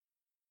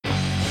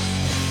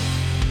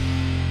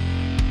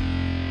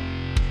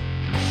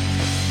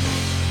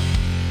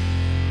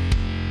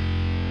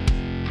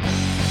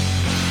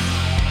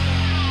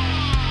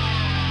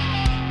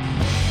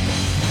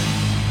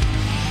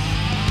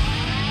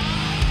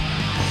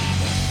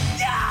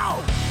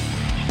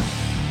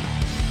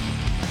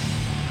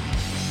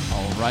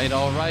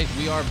All right.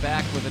 We are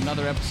back with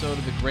another episode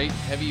of the Great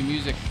Heavy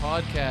Music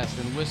Podcast.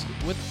 And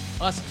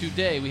with us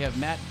today, we have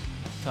Matt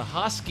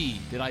Tluchowski.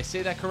 Did I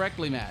say that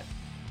correctly, Matt?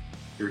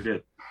 Sure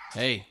did.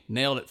 Hey,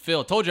 nailed it.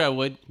 Phil, told you I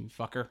would, you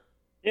fucker.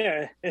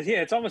 Yeah,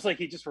 it's almost like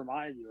he just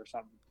reminded you or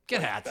something.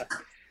 Get at.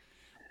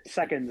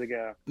 Seconds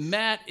ago.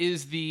 Matt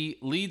is the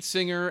lead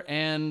singer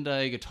and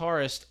a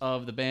guitarist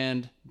of the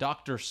band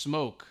Dr.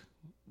 Smoke,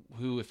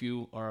 who, if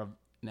you are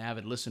an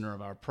avid listener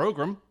of our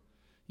program,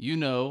 you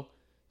know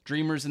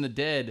Dreamers in the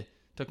Dead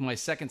took my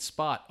second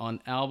spot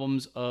on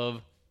albums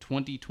of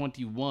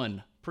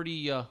 2021.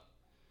 Pretty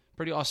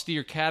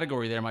austere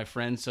category there, my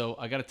friend. So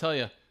I got to tell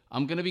you,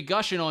 I'm going to be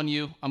gushing on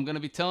you. I'm going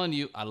to be telling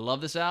you, I love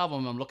this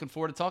album. I'm looking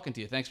forward to talking to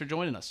you. Thanks for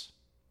joining us.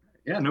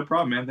 Yeah, no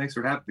problem, man. Thanks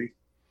for having me.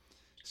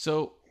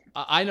 So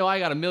I know I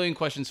got a million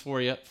questions for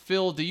you.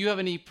 Phil, do you have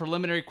any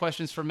preliminary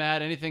questions for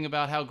Matt? Anything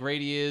about how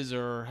great he is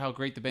or how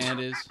great the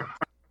band is?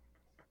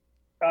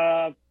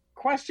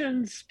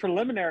 Questions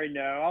preliminary,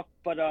 no,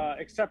 but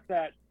except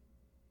that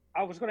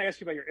I was going to ask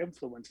you about your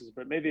influences,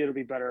 but maybe it'll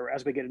be better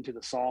as we get into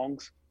the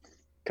songs,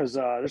 because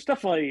there's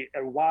definitely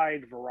a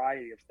wide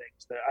variety of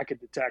things that I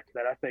could detect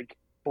that I think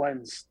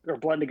blend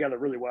together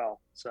really well.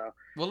 So,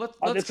 well,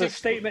 it's a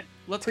statement.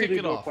 Let's kick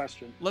it off.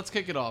 Question. Let's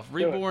kick it off.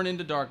 Reborn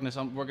into Darkness.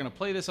 We're going to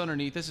play this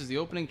underneath. This is the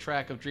opening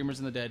track of Dreamers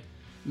in the Dead.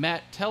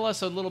 Matt, tell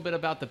us a little bit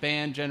about the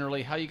band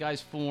generally, how you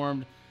guys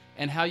formed,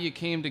 and how you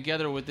came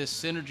together with this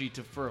synergy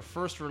for a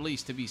first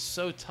release to be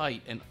so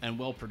tight and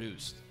well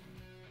produced.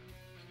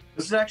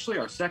 This is actually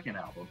our second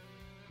album.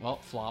 Well,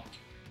 flop.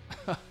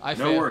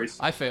 No worries.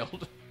 I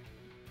failed.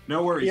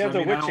 No worries. Yeah,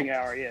 the witching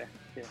hour, yeah.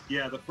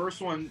 Yeah, the first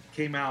one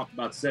came out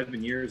about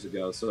 7 years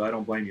ago, so I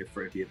don't blame you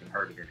if you haven't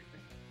heard it or anything.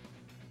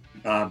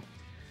 But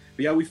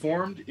yeah, we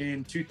formed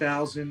in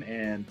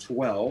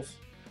 2012,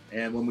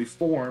 and when we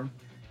formed,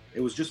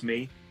 it was just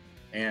me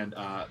and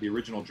the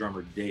original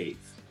drummer, Dave.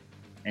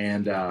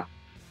 And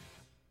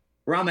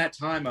around that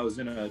time, I was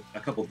in a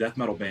couple death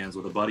metal bands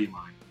with a buddy of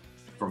mine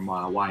from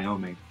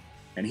Wyoming,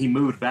 and he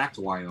moved back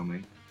to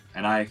Wyoming,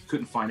 and I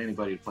couldn't find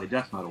anybody to play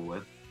death metal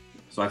with,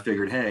 so I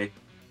figured, hey,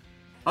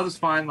 I'll just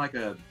find like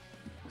a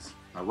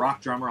rock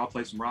drummer. I'll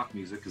play some rock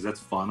music because that's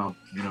fun.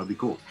 It'll be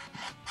cool.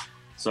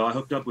 So I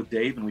hooked up with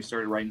Dave, and we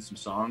started writing some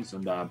songs,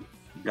 and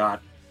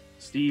got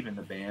Steve in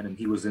the band, and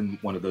he was in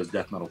one of those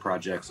death metal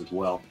projects as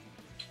well.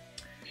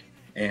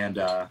 And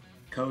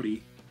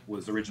Cody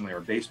was originally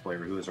our bass player,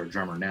 who is our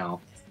drummer now.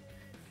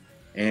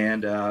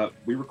 And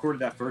we recorded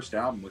that first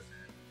album with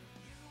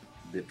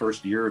the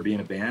first year of being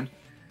a band.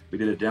 We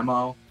did a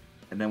demo,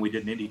 and then we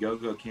did an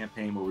Indiegogo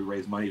campaign where we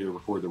raised money to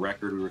record the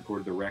record. We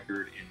recorded the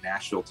record in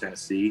Nashville,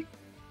 Tennessee,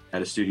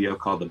 at a studio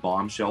called the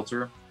Bomb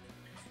Shelter.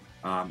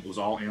 It was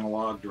all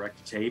analog,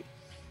 direct to tape.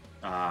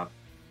 And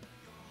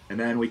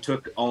then we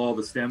took all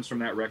the stems from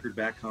that record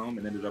back home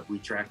and ended up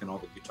retracking all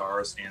the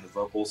guitars and the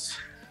vocals.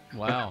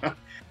 Wow.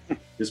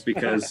 Just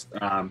because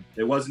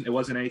it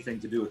wasn't anything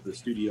to do with the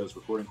studio's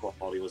recording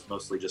quality. It was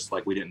mostly just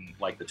like we didn't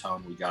like the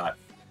tone we got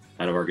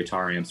out of our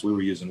guitar amps. We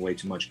were using way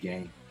too much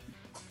gain,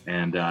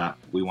 and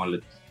we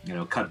wanted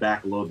to cut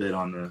back a little bit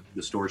on the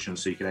distortion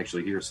so you could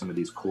actually hear some of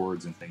these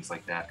chords and things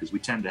like that, because we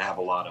tend to have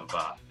a lot of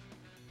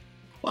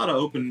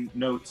open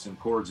notes and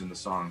chords in the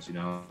songs,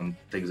 and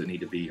things that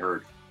need to be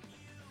heard.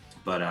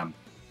 But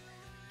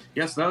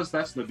yes,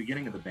 that's the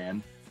beginning of the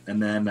band.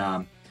 And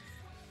then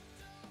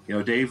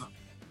Dave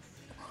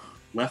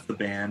left the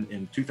band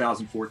in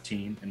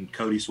 2014, and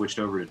Cody switched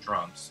over to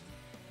drums.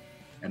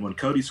 And when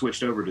Cody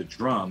switched over to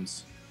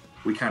drums,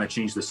 we kind of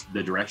changed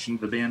the direction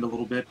of the band a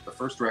little bit. The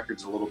first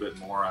record's a little bit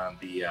more on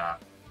the I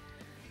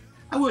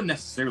wouldn't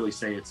necessarily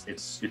say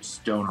it's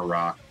stoner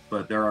rock,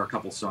 but there are a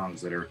couple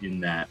songs that are in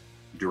that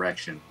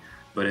direction.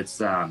 But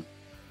it's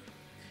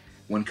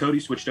when Cody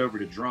switched over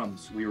to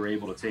drums, we were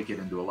able to take it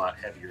into a lot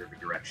heavier of a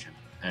direction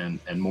and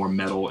more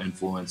metal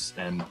influenced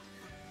and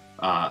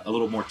a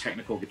little more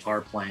technical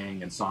guitar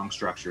playing and song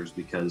structures,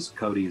 because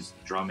Cody's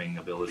drumming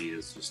ability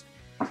is just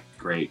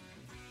great.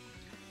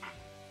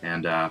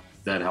 And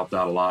that helped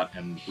out a lot.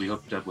 And we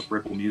hooked up with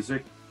Ripple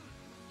Music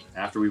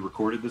after we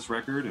recorded this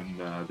record,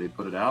 and they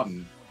put it out,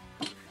 and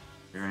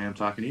here I am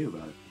talking to you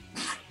about it.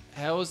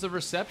 How has the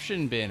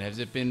reception been? Has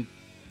it been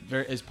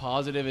as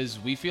positive as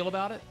we feel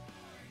about it?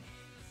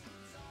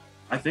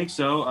 I think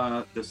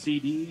so. The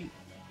CD,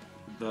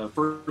 the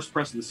first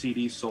press of the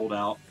CD sold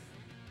out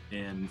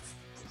in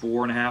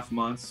 4.5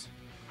 months.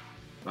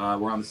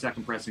 We're on the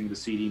second pressing of the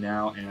CD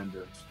now, and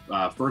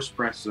the first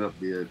press of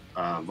the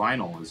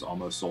vinyl is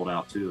almost sold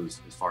out too,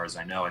 as far as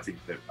I know. I think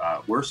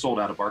that we're sold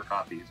out of our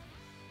copies,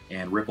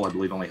 and Ripple, I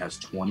believe, only has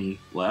 20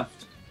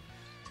 left.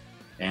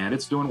 And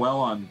it's doing well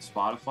on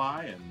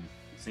Spotify, and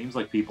it seems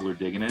like people are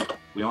digging it.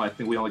 I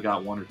think we only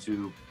got 1 or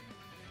 2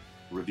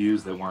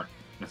 reviews that weren't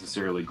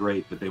necessarily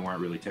great, but they weren't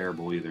really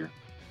terrible either.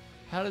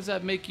 How does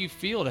that make you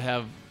feel to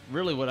have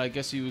really what I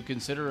guess you would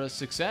consider a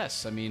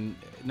success? I mean,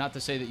 not to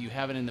say that you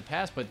haven't in the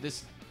past, but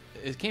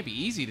it can't be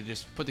easy to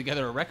just put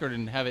together a record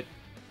and have it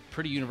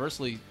pretty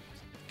universally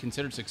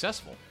considered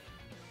successful.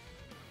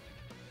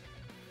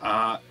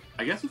 I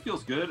guess it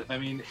feels good. I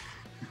mean,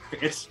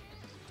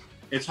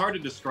 it's hard to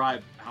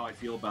describe how I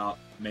feel about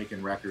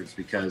making records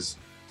because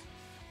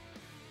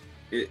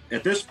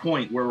at this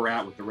point where we're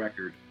at with the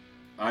record,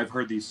 I've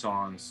heard these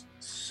songs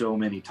so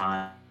many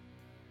times,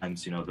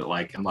 you know, that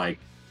like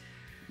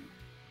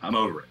I'm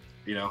over it.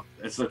 You know,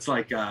 it's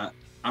like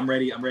I'm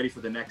ready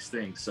for the next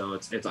thing. So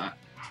it's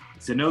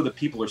to know that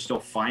people are still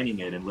finding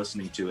it and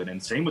listening to it,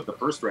 and same with the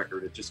first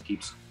record. It just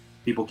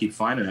people keep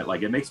finding it.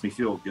 Like, it makes me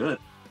feel good,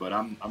 but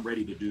I'm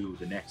ready to do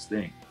the next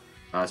thing,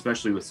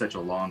 especially with such a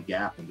long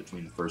gap in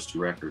between the first two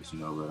records. You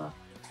know, but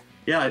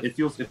yeah, it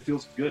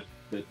feels good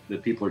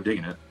that people are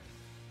digging it.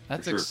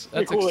 That's sure.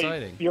 that's cool.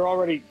 exciting. You're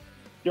already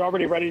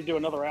ready to do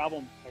another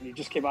album, and you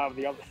just came out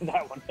with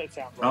that one. It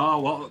sounds like. Oh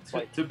well,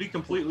 to be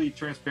completely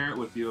transparent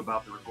with you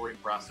about the recording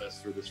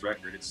process for this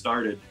record, it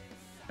started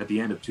at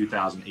the end of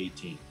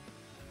 2018.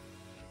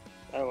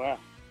 Oh wow.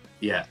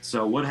 Yeah.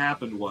 So what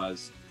happened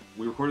was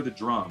we recorded the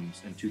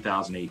drums in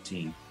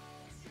 2018,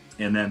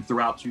 and then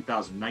throughout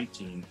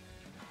 2019,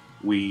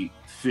 we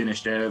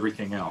finished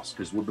everything else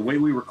because the way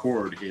we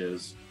record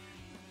is,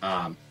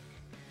 at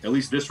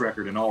least this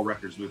record and all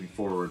records moving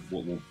forward,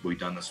 will be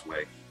done this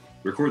way.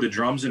 We record the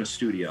drums in a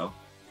studio,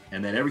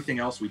 and then everything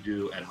else we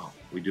do at home.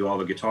 We do all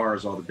the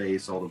guitars, all the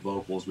bass, all the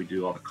vocals. We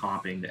do all the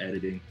comping, the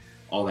editing,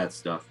 all that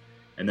stuff,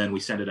 and then we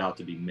send it out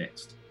to be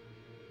mixed.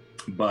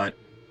 But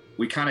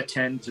we kind of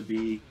tend to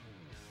be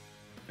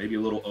maybe a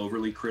little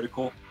overly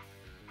critical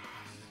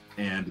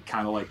and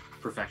kind of like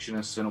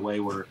perfectionists in a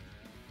way where,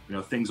 you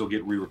know, things will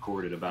get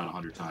re-recorded about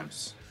 100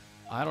 times.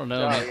 I don't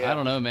know. I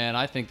don't know, man.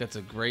 I think that's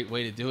a great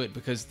way to do it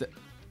because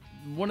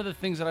one of the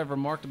things that I've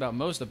remarked about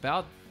most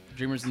about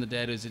Dreamers in the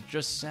Dead is it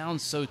just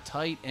sounds so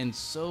tight and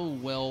so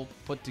well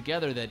put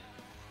together that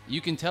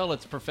you can tell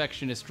it's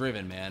perfectionist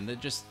driven, man. That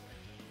just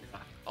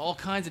all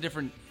kinds of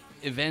different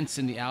events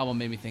in the album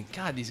made me think,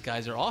 God, these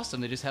guys are awesome.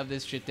 They just have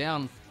this shit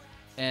down.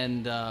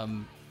 And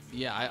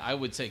yeah, I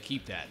would say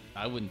keep that.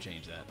 I wouldn't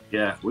change that.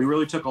 Yeah, we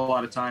really took a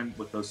lot of time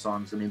with those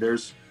songs. I mean,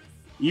 there's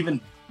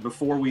even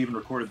before we even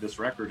recorded this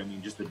record, I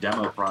mean, just the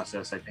demo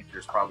process, I think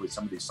there's probably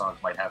some of these songs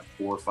might have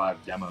 4 or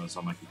 5 demos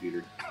on my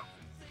computer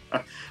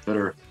that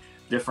are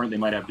different. They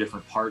might have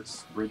different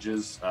parts,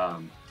 bridges,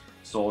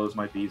 solos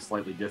might be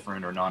slightly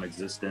different or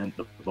non-existent,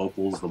 the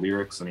vocals, the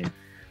lyrics. I mean,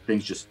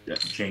 things just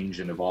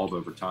change and evolve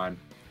over time.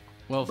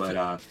 Well,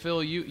 but,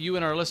 Phil, you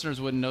and our listeners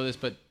wouldn't know this,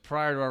 but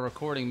prior to our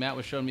recording, Matt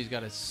was showing me he's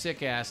got a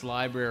sick-ass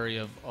library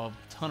of a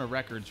ton of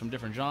records from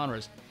different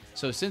genres.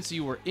 So since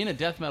you were in a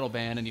death metal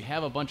band and you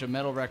have a bunch of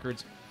metal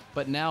records,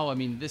 but now, I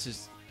mean, this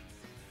is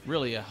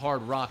really a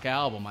hard rock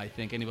album, I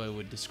think anybody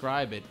would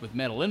describe it with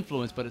metal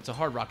influence, but it's a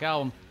hard rock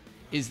album.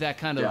 Is that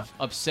kind of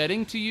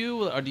upsetting to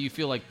you, or do you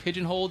feel like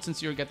pigeonholed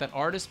since you got that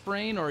artist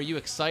brain, or are you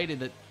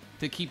excited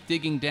to keep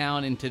digging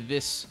down into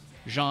this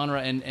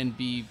genre and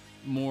be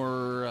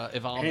more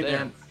evolved there?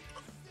 Man.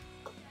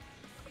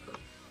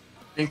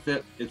 I think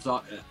that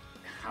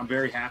I'm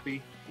very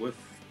happy with,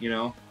 you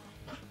know,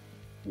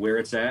 where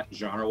it's at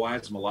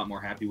genre-wise. I'm a lot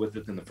more happy with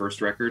it than the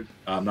first record.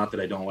 Not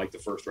that I don't like the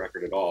first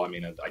record at all. I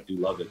mean, I do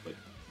love it, but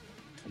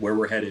where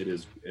we're headed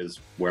is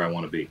where I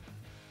want to be.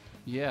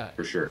 Yeah,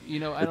 for sure. You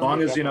know, as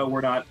long as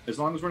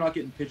we're not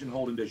getting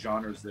pigeonholed into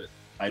genres that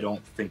I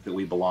don't think that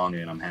we belong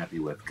in, I'm happy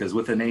with. Because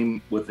with the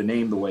name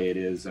the way it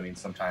is, I mean,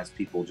 sometimes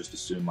people just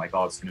assume like,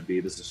 oh, it's going to be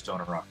this is a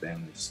stoner rock band,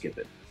 and just skip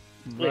it.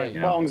 Right.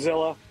 Yeah,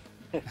 Bongzilla.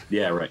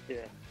 Yeah, right. Yeah.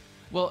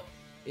 Well,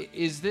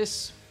 is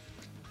this?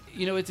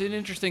 You know, it's an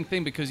interesting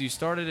thing because you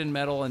started in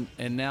metal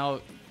and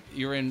now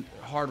you're in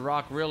hard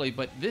rock, really.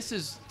 But this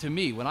is, to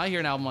me, when I hear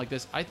an album like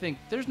this, I think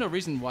there's no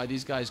reason why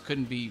these guys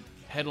couldn't be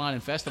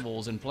headlining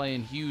festivals and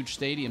playing huge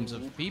stadiums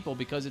of people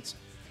because it's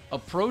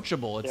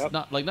approachable. It's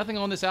not like nothing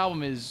on this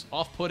album is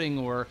off-putting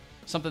or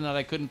something that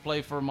I couldn't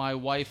play for my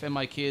wife and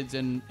my kids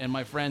and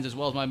my friends as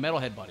well as my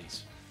metalhead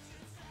buddies.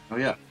 Oh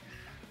yeah,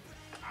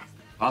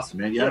 awesome,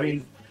 man. Yeah, I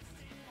mean,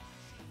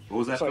 what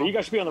was that? So you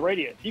guys should be on the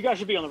radio. You guys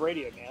should be on the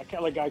radio, man.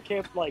 I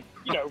can't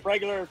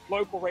regular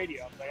local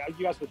radio. Like,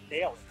 you guys would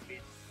nail it. I mean,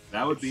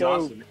 that would be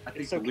awesome. I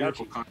think the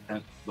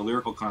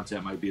lyrical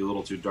content might be a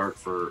little too dark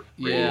for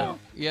radio.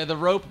 Yeah, the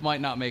rope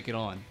might not make it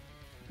on.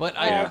 But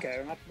I have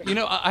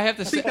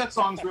to say, I think that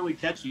song's really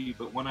catchy.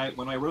 But when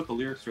I wrote the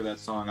lyrics for that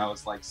song, I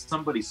was like,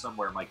 somebody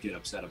somewhere might get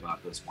upset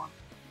about this one.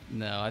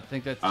 No, I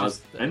think that's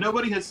just... and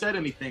nobody has said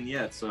anything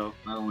yet, so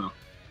I don't know.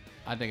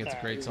 I think it's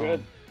a great song.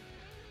 Good.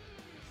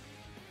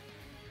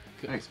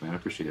 Thanks, man. I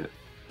appreciate it.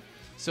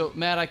 So,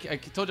 Matt, I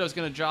told you I was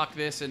going to jock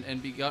this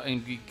and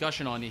be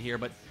gushing on you here,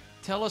 but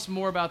tell us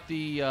more about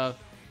the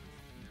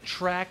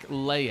track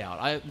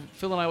layout.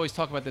 Phil and I always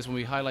talk about this when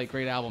we highlight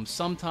great albums.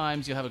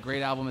 Sometimes you'll have a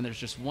great album and there's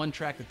just one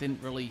track that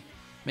didn't really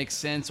make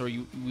sense, or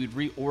we'd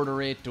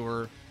reorder it,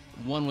 or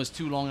one was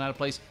too long out of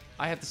place.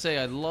 I have to say,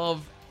 I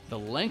love the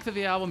length of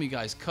the album. You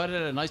guys cut it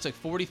at a nice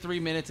 43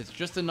 minutes. It's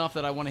just enough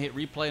that I want to hit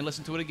replay and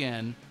listen to it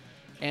again.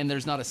 And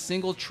there's not a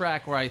single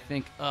track where I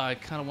think, I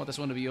kind of want this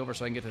one to be over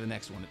so I can get to the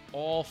next one. It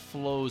all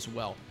flows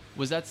well.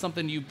 Was that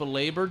something you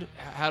belabored,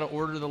 how to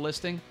order the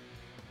listing?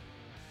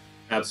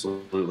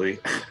 Absolutely.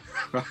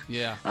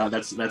 Yeah.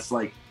 That's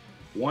like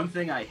one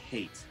thing I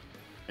hate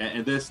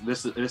and this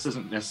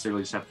doesn't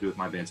necessarily just have to do with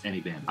my bands,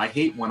 any band. I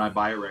hate when I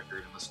buy a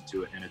record and listen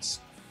to it and it's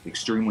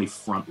extremely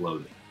front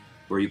loaded,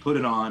 where you put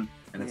it on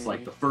and it's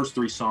like the first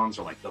 3 songs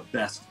are like the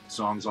best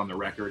songs on the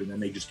record, and then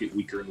they just get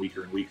weaker and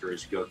weaker and weaker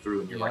as you go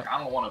through, and you're like, I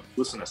don't want to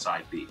listen to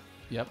side B.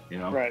 Yep. You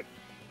know. Right.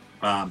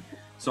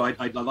 So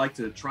I like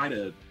to try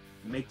to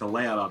make the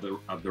layout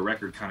of the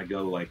record kind of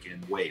go like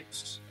in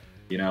waves,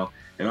 you know.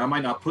 And I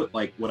might not put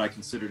like what I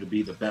consider to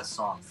be the best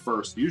song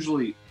first.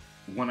 Usually,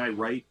 when I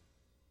write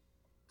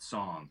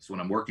songs,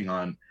 when I'm working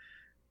on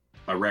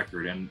a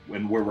record, and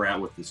when where we're at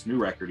with this new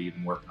record,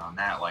 even working on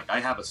that, like I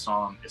have a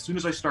song. As soon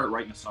as I start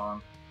writing a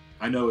song,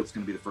 I know it's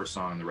going to be the first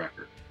song on the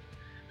record,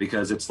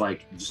 because it's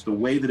like just the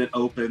way that it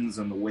opens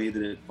and the way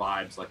that it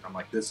vibes. Like I'm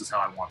like, this is how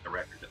I want the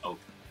record to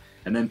open,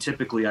 and then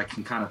typically I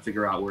can kind of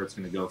figure out where it's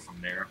going to go from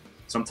there.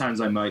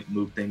 Sometimes I might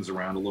move things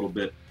around a little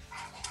bit,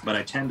 but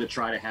I tend to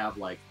try to have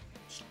like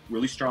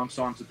really strong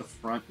songs at the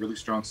front, really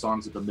strong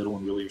songs at the middle,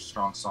 and really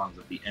strong songs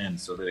at the end,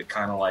 so that it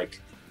kind of like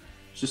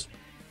just,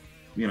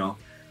 you know,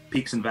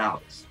 peaks and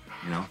valleys,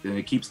 you know, and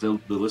it keeps the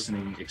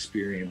listening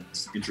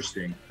experience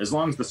interesting, as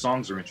long as the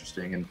songs are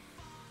interesting, and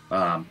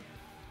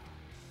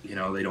you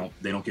know, they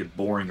don't get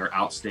boring or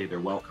outstay their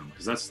welcome,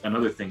 because that's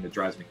another thing that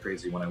drives me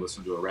crazy when I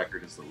listen to a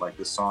record, is that like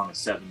this song is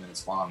 7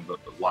 minutes long, but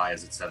why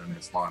is it 7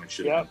 minutes long? It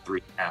should have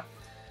been 3.5,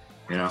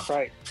 you know.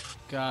 Right.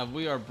 God,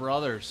 we are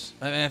brothers.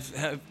 I mean,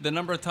 the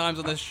number of times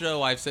on this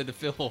show I've said to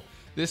Phil,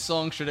 this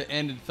song should have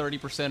ended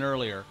 30%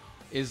 earlier,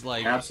 is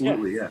like,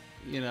 absolutely, yeah.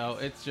 You know,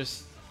 it's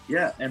just,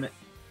 yeah, and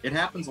it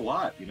happens a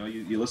lot. You know,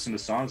 you listen to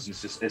songs, and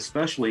it's just,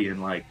 especially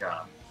in like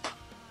the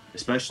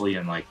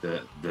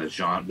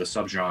genre, the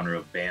subgenre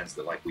of bands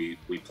that like we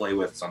play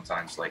with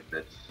sometimes, like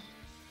that.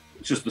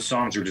 It's just the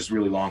songs are just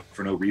really long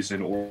for no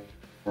reason, or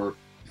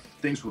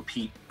things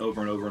repeat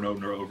over and over and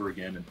over and over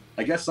again. And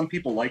I guess some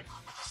people like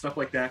stuff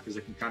like that because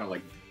they can kind of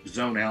like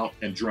zone out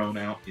and drone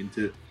out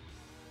into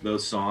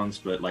those songs.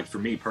 But like for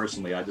me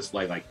personally, I just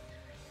like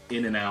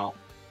in and out.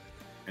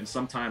 And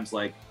sometimes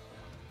like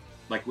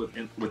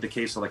with the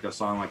case of like a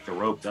song like The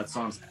Rope, that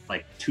song's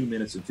like 2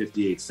 minutes and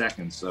 58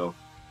 seconds. So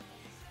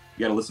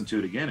you got to listen to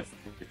it again if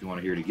you want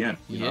to hear it again.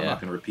 You know, I'm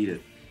not going to repeat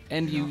it.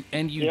 And you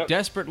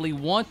desperately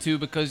want to,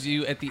 because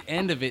you at the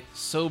end of it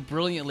so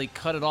brilliantly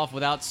cut it off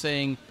without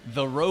saying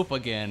the rope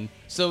again.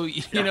 So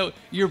you know,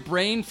 your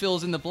brain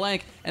fills in the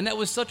blank, and that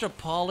was such a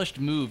polished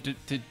move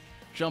to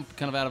jump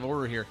kind of out of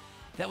order here.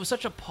 That was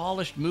such a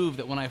polished move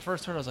that when I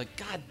first heard it, I was like,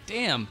 God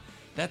damn,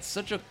 that's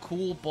such a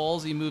cool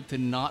ballsy move to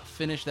not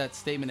finish that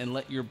statement and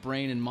let your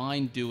brain and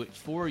mind do it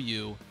for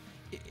you.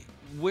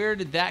 Where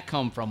did that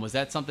come from? Was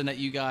that something that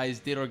you guys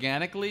did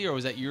organically, or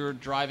was that your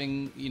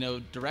driving, you know,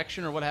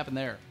 direction, or what happened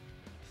there?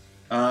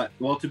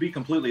 Well, to be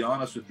completely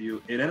honest with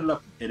you, it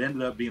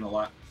ended up being a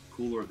lot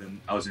cooler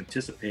than I was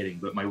anticipating.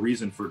 But my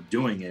reason for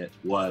doing it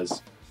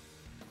was,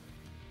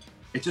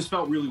 it just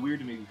felt really weird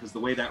to me, because the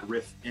way that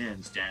riff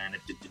ends,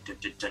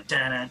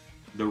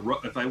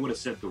 if I would have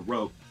said The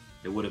Rope,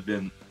 it would have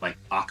been like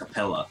a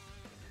cappella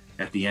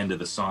at the end of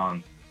the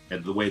song,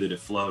 and the way that it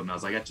flowed, and I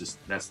was like,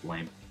 that's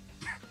lame.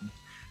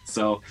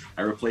 So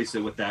I replaced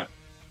it with the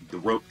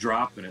rope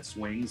drop, and it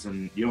swings,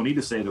 and you don't need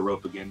to say the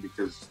rope again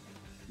because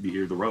you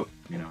hear the rope,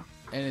 you know.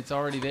 And it's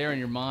already there in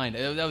your mind.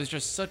 That was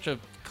just such a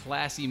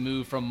classy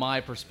move from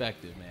my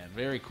perspective, man.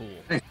 Very cool.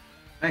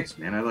 Thanks,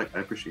 man. I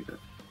appreciate that.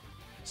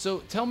 So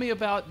tell me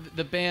about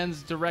the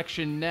band's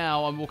direction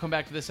now, and we'll come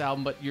back to this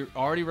album, but you're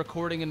already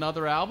recording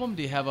another album?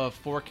 Do you have a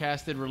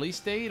forecasted release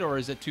date, or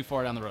is it too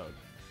far down the road?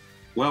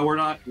 Well, we're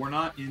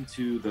not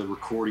into the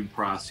recording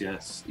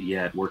process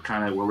yet. We're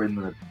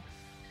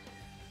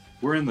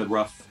in the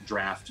rough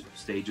draft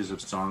stages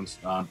of songs.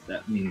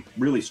 That mean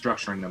really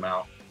structuring them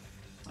out.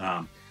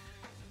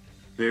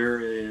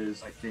 There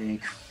is, I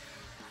think,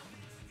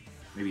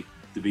 maybe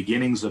the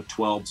beginnings of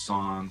 12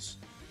 songs.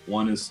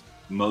 One is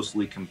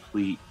mostly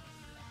complete.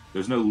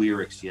 There's no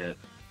lyrics yet,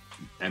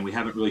 and we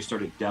haven't really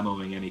started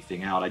demoing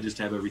anything out. I just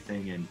have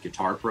everything in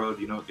Guitar Pro.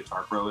 Do you know what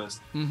Guitar Pro is?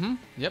 Mm-hmm.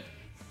 Yep.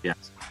 Yeah.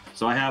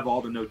 So I have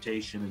all the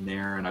notation in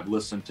there, and I've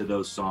listened to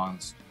those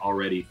songs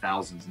already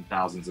thousands and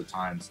thousands of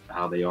times,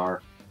 how they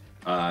are.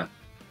 Because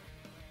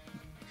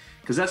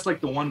that's like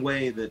the one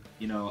way that,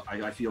 you know,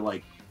 I feel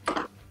like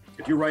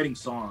if you're writing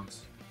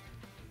songs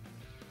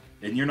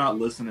and you're not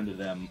listening to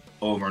them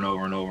over and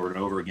over and over and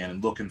over again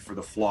and looking for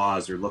the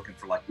flaws, or looking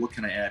for like, what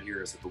can I add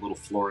here? Is it a little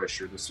flourish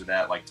or this or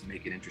that, like to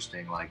make it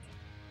interesting? Like,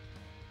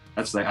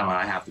 that's like, I don't know,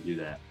 I have to do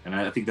that. And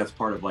I think that's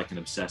part of like an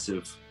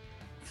obsessive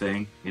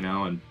thing, you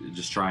know, and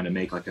just trying to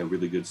make like a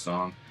really good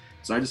song.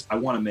 So I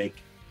want to make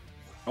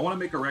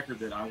a record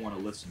that I want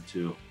to listen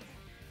to,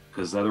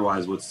 because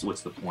otherwise what's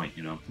the point,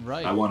 you know?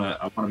 Right. I want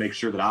to make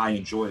sure that I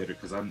enjoy it,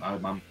 because I'm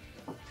the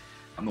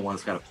one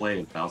that's got to play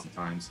it 1,000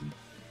 times and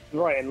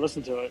and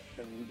listen to it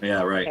and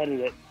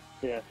edit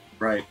it.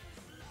 Right.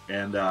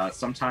 And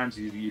sometimes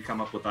you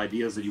come up with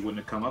ideas that you wouldn't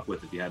have come up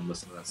with if you hadn't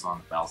listened to that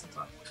song 1,000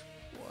 times.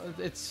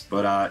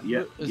 Well,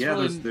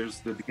 there's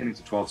the beginnings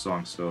of 12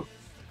 songs, so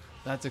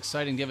that's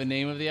exciting. Do you have a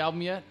name of the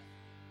album yet?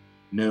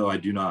 No, I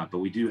do not, but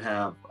we do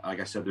have, like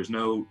I said, there's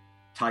no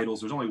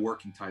titles. There's only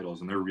working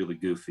titles, and they're really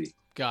goofy.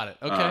 Got it.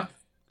 Okay.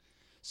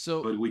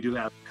 But we do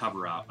have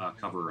cover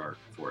art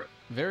for it.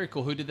 Very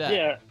cool. Who did that?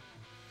 Yeah.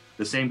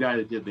 The same guy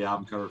that did the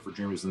album cover for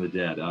Dreamers of the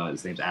Dead.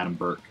 His name's Adam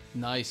Burke.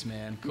 Nice,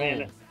 man. Cool.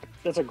 Man,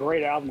 that's a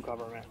great album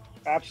cover, man.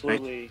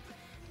 Absolutely.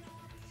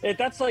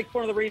 That's like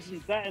one of the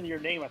reasons that and your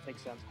name, I think,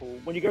 sounds cool.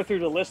 When you go through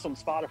the list on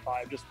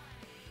Spotify, just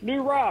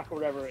new rock or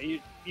whatever, you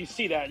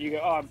see that and you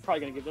go, oh, I'm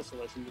probably going to give this a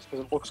listen just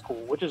because it looks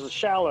cool, which is a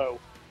shallow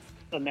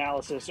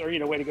analysis or,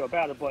 way to go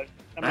about it. But,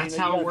 I mean, you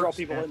got to draw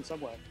people in some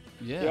way.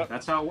 Yeah. Yep.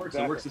 That's how it works.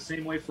 Exactly. It works the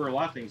same way for a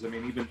lot of things. I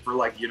mean, even for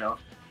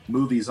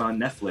movies on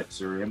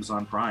Netflix or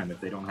Amazon Prime,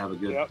 if they don't have a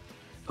good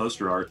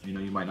poster art, you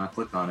might not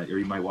click on it, or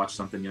you might watch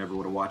something you never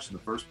would have watched in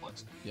the first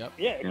place. Yep.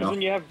 Yeah, because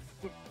when you have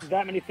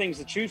that many things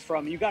to choose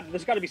from,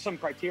 there's got to be some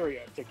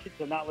criteria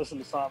to not listen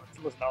to some,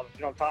 to listen to others.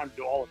 You don't have time to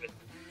do all of it.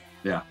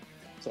 Yeah.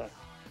 So,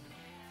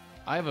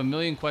 I have a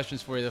million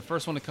questions for you. The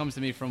first one that comes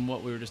to me from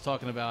what we were just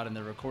talking about and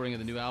the recording of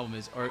the new album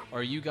is: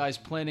 Are you guys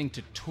planning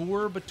to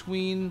tour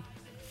between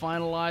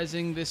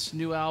finalizing this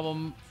new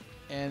album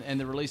and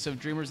the release of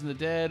Dreamers of the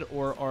Dead,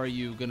 or are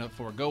you gonna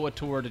forego a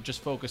tour to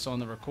just focus on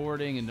the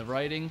recording and the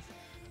writing?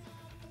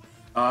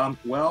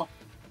 Well,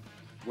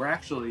 we're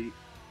actually,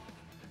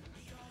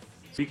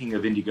 speaking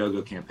of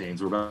Indiegogo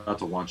campaigns, we're about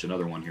to launch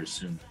another one here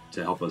soon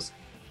to help us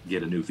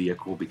get a new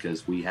vehicle,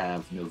 because we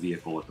have no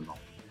vehicle at the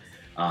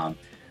moment.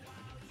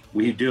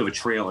 We do have a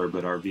trailer,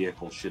 but our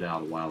vehicle shit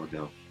out a while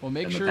ago. Well,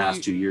 in the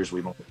past 2 years,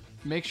 we've only...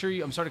 Make sure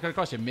you, I'm sorry to cut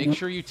across you, make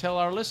sure you tell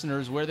our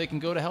listeners where they can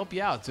go to help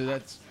you out. So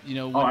that's,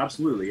 Oh,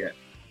 absolutely, yeah.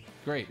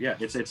 Great. Yeah,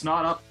 it's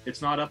not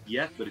up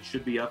yet, but it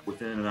should be up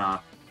within the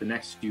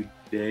next few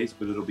days.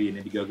 But it'll be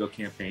an Indiegogo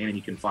campaign, and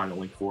you can find the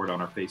link for it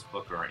on our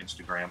Facebook or our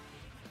Instagram.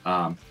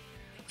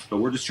 But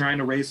we're just trying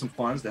to raise some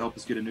funds to help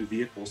us get a new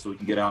vehicle so we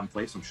can get out and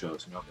play some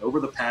shows.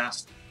 Over the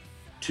past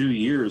 2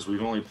 years,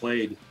 we've only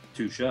played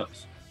 2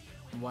 shows.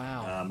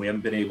 Wow. We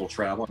haven't been able to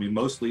travel. I mean,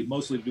 mostly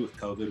to do with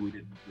COVID. We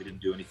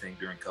didn't do anything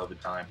during COVID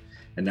time,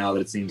 and now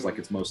that it seems like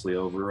it's mostly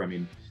over, I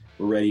mean,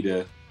 we're ready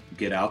to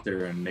get out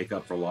there and make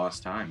up for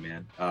lost time,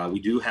 man. We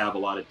do have a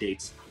lot of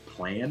dates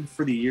planned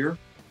for the year.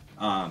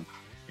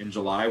 In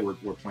July,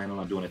 we're planning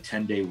on doing a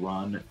 10-day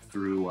run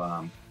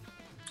through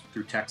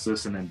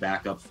Texas and then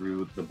back up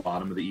through the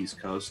bottom of the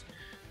East Coast.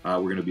 We're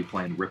going to be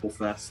playing Ripple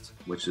Fest,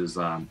 which is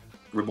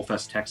Ripple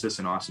Fest Texas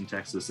in Austin,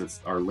 Texas. It's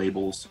our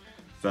label's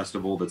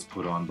festival that's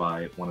put on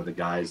by one of the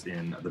guys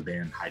in the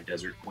band High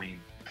Desert Queen.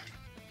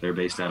 They're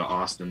based out of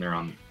Austin. They're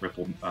on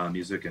Ripple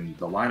Music, and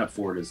the lineup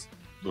for it is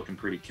looking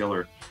pretty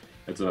killer.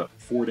 It's a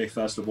 4-day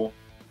festival.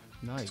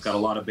 Nice. It's got a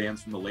lot of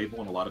bands from the label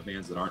and a lot of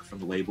bands that aren't from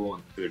the label,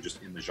 and they're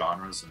just in the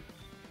genres.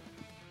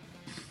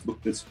 And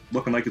it's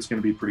looking like it's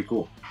going to be pretty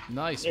cool.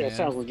 Nice, yeah, man. it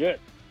sounds legit.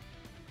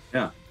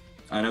 Yeah,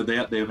 I know they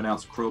have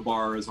announced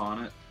Crowbar is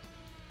on it.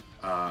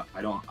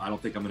 I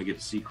don't think I'm going to get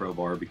to see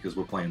Crowbar because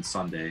we're playing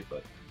Sunday,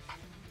 but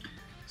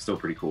still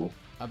pretty cool.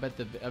 I bet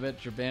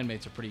your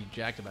bandmates are pretty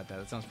jacked about that.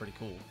 That sounds pretty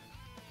cool.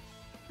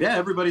 Yeah,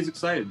 everybody's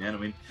excited, man. I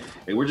mean,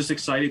 we're just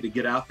excited to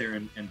get out there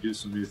and do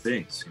some new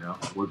things.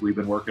 We've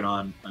been working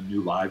on a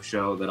new live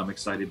show that I'm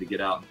excited to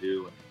get out and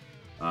do.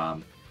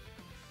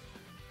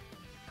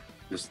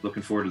 Just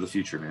looking forward to the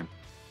future, man.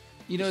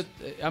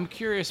 I'm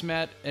curious,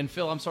 Matt and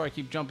Phil. I'm sorry I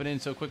keep jumping in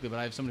so quickly, but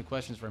I have so many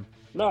questions for him.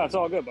 No, it's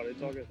all good, buddy.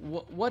 It's all good.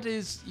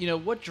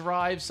 What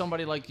drives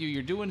somebody like you?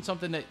 You're doing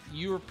something that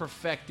you're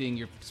perfecting.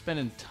 You're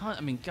spending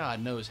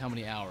God knows how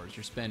many hours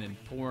you're spending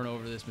pouring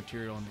over this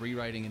material and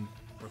rewriting and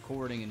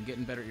recording and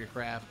getting better at your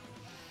craft.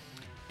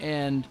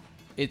 And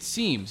it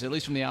seems, at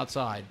least from the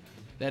outside,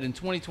 that in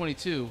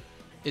 2022,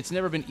 it's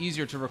never been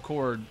easier to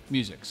record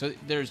music. So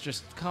there's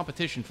just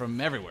competition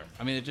from everywhere.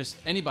 I mean,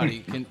 anybody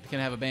can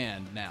have a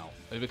band now,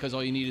 because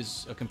all you need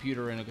is a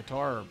computer and a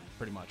guitar,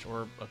 pretty much,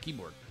 or a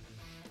keyboard.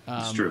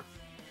 It's true.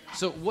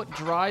 So what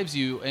drives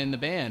you and the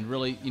band?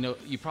 Really,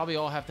 you probably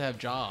all have to have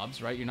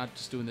jobs, right? You're not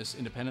just doing this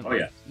independently. Oh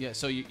yeah. Yeah.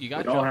 So you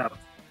got jobs. All have.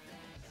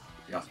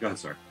 Yeah. Go ahead,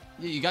 sir.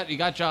 Yeah, you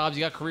got jobs,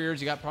 you got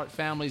careers, you got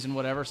families and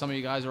whatever. Some of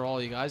you guys are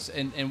all you guys.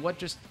 And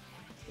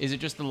is it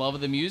just the love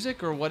of the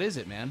music, or what is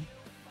it, man?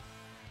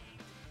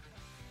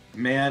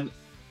 Man,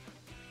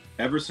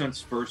 ever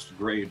since first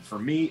grade, for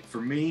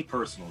me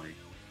personally,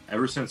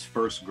 ever since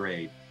first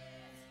grade,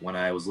 when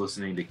I was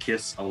listening to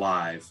Kiss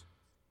Alive,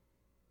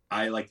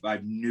 I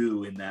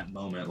knew in that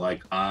moment,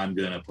 I'm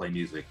gonna play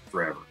music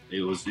forever.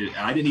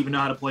 I didn't even know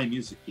how to play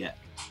music yet.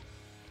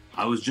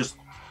 I was just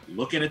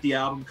looking at the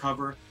album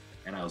cover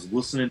and I was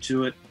listening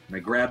to it, and I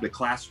grabbed a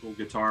classical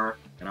guitar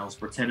and I was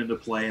pretending to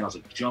play, and I was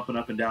jumping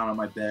up and down on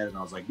my bed, and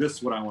I was like, this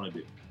is what I want to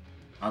do.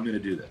 I'm gonna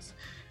do this.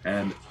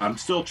 And I'm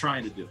still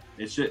trying to do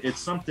it. It's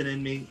something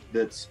in me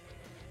it's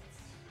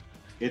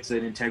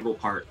an integral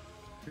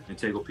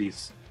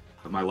piece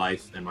of my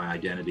life, and my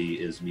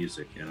identity is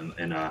music.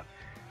 And a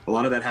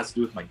lot of that has to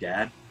do with my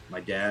dad.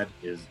 My dad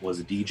was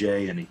a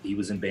DJ, and he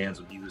was in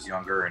bands when he was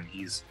younger, and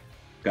he's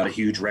got a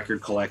huge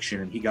record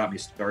collection, and he got me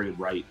started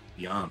right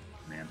young,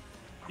 man.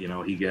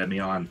 He got me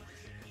on,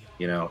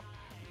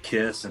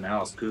 Kiss and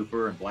Alice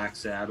Cooper and Black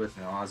Sabbath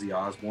and Ozzy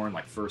Osbourne,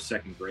 first,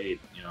 second grade,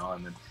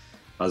 and then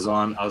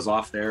I was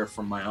off there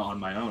on my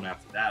own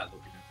after that,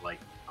 looking at like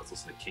I was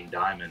listening to King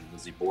Diamond,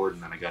 Lizzie Borden,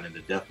 and then I got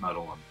into death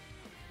metal,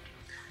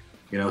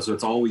 and so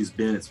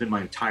it's been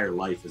my entire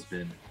life has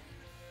been,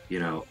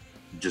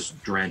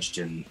 just drenched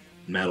in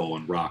metal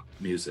and rock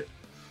music.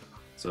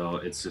 So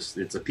it's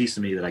a piece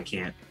of me that I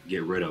can't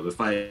get rid of.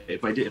 If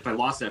I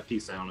lost that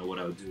piece, I don't know what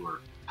I would do or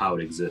how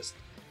it exists.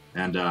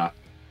 And I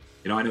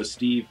know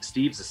Steve's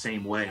the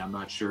same way. I'm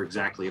not sure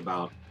exactly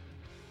about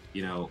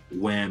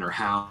when or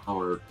how,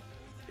 or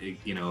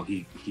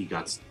he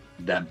got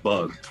that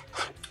bug.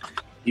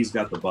 He's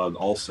got the bug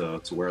also,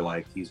 to where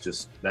like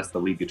that's the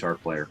lead guitar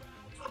player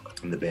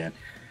in the band.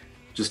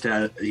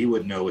 He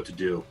wouldn't know what to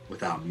do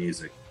without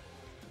music,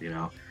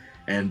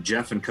 And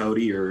Jeff and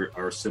Cody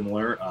are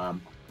similar.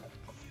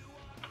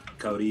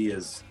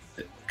 Cody's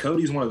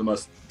one of the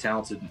most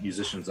talented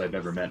musicians I've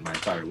ever met in my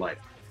entire life.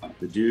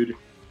 The dude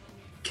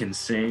can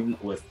sing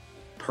with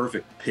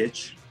perfect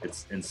pitch.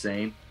 It's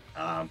insane.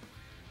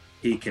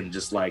 He can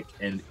just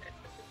and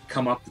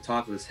come up the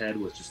top of his head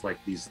with just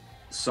like these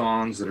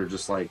songs that are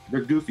just like,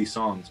 they're goofy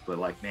songs, but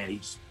like, man, he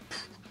just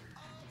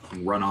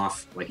can run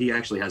off. Like, he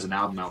actually has an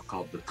album out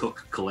called The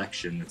Cook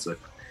Collection. It's a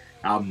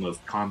album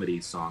of comedy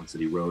songs that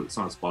he wrote. It's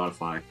on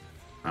Spotify.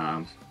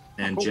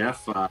 And cool.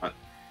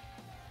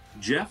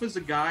 Jeff is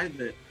a guy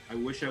that I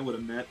wish I would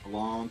have met a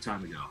long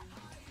time ago,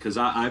 because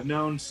I've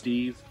known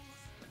Steve.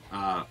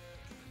 I've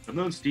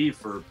known Steve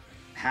for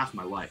half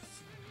my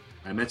life.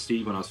 I met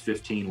Steve when I was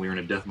 15. We were in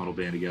a death metal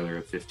band together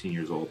at 15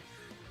 years old.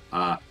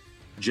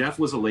 Jeff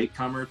was a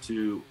latecomer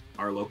to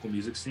our local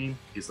music scene.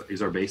 He's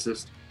our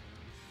bassist,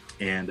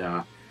 and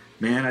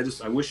man,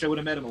 I wish I would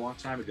have met him a long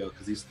time ago,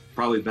 because he's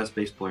probably the best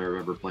bass player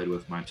I've ever played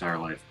with my entire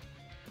life,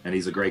 and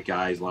he's a great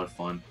guy. He's a lot of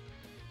fun.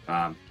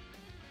 And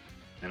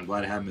I'm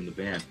glad to have him in the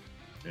band.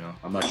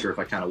 I'm not sure if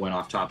I kind of went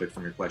off topic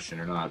from your question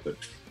or not, but.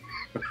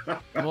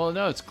 Well,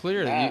 no, it's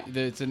clear that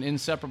it's an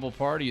inseparable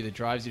part of you that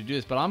drives you to do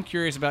this. But I'm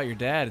curious about your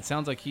dad. It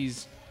sounds like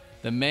he's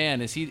the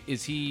man. Is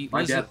he?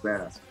 My dad's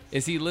badass.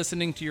 Is he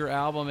listening to your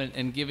album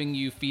and giving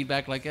you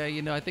feedback like,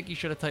 hey, I think you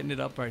should have tightened it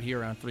up right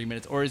here around 3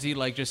 minutes? Or is he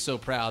like just so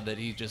proud that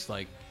he's just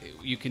like,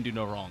 you can do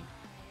no wrong?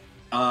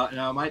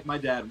 No, my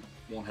dad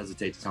won't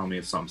hesitate to tell me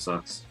if something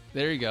sucks.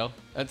 There you go.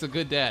 That's a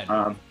good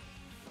dad.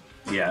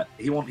 Yeah,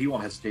 he won't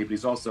hesitate,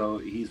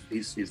 but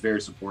he's very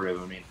supportive.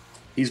 I mean,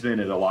 he's been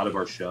at a lot of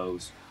our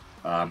shows.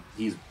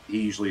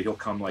 He'll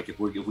come, like if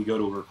we go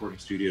to a recording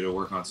studio to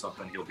work on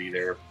something, he'll be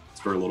there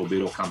for a little bit.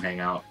 He'll come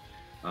hang out.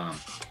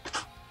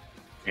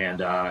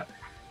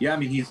 Yeah, I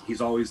mean,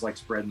 he's always like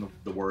spreading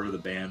the word of the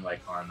band,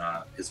 like on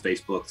his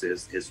Facebook to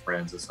his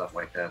friends and stuff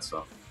like that.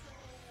 So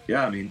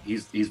yeah, I mean,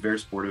 he's very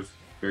supportive,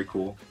 very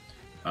cool.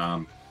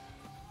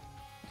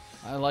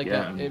 I like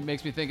that. It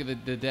makes me think of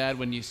the dad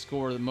when you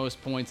score the most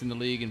points in the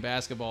league in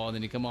basketball, and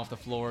then you come off the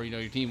floor.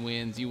 Your team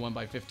wins. You won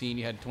by 15.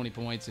 You had 20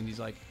 points, and he's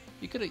like,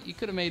 "You could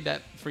have made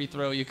that free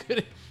throw. You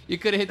could have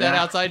hit that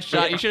outside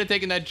shot. You should have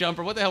taken that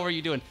jumper. What the hell were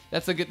you doing?"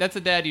 That's a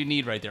dad you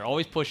need right there.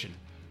 Always pushing.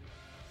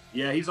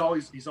 Yeah, he's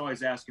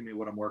always asking me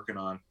what I'm working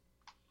on.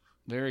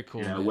 Very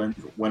cool. When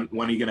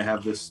are you gonna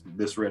have this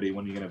ready?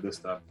 When are you gonna have this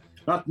stuff?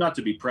 Not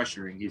to be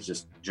pressuring. He's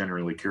just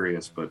generally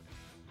curious, but.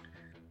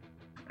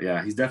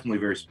 Yeah, he's definitely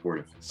very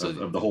supportive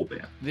of the whole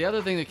band. The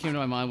other thing that came to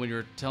my mind when you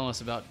were telling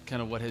us about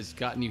kind of what has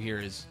gotten you here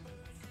is,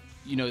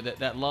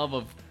 that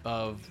love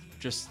of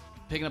just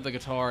picking up the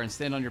guitar and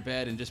standing on your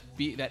bed and just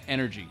be that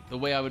energy. The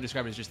way I would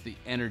describe it is just the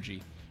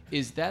energy.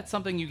 Is that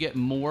something you get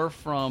more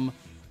from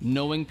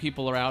knowing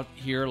people are out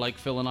here like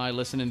Phil and I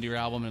listening to your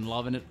album and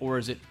loving it, or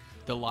is it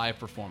the live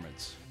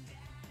performance?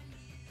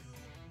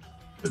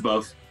 It's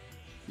both.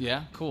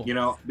 Yeah, cool.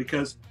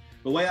 Because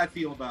the way I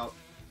feel about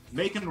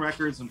making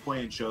records and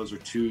playing shows are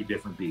two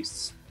different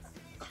beasts.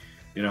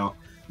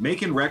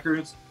 Making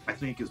records, I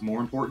think, is more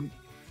important,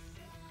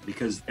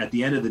 because at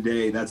the end of the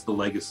day, that's the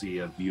legacy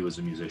of you as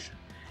a musician.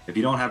 If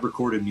you don't have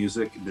recorded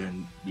music,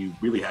 then you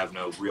really have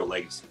no real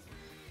legacy.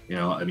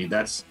 I mean,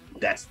 that's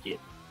it.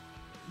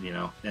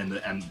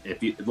 And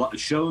if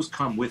shows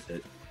come with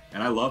it,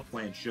 and I love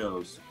playing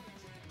shows,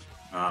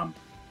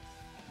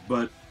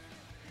 but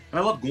I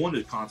love going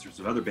to concerts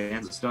of other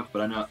bands and stuff.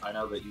 But I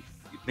know that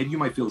maybe you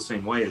might feel the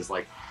same way. As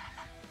like,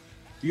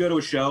 you go to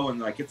a show and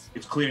like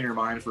it's clear in your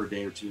mind for a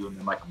day or two, and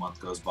then like a month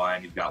goes by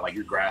and you've got like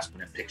you're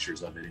grasping at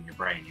pictures of it in your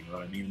brain, you know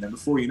what I mean? And then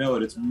before you know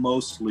it, it's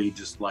mostly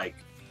just like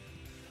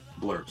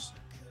blurs.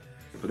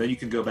 But then you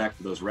can go back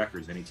to those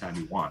records anytime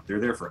you want. They're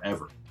there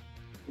forever.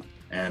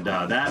 And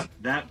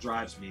that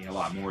drives me a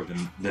lot more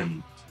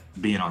than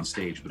being on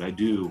stage, but I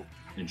do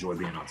enjoy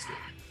being on stage.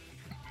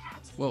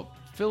 Well,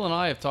 Phil and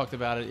I have talked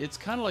about it. It's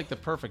kind of like the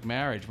perfect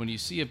marriage. When you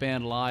see a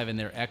band live and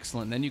they're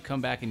excellent, and then you come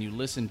back and you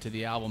listen to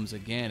the albums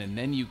again, and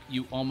then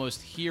you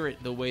almost hear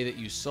it the way that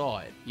you saw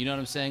it. You know what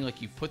I'm saying?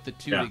 Like, you put the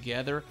two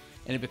together,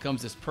 and it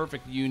becomes this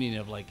perfect union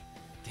of like,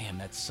 damn,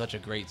 that's such a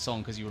great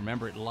song, because you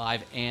remember it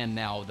live and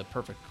now the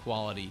perfect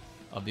quality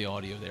of the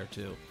audio there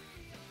too.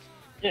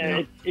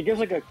 Yeah, it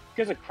gives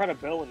a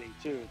credibility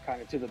too,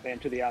 kind of to the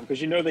band, to the album,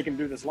 because they can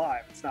do this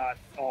live. It's not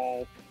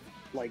all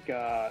like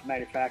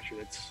manufactured.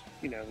 It's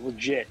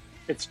legit.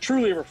 it's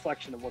truly a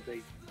reflection of what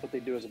they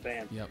do as a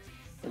band. Yep.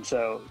 And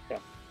so, yeah,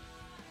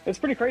 it's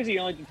pretty crazy. You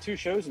only did 2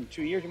 shows in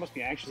 2 years. You must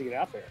be anxious to get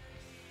out there.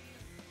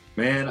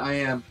 Man, I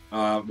am.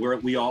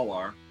 We all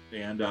are,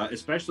 and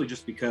especially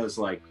just because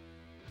like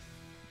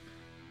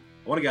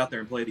I want to get out there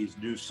and play these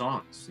new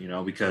songs,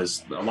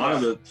 because a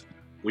lot of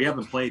we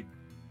haven't played.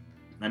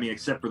 I mean,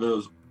 except for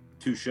those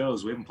 2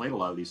 shows, we haven't played a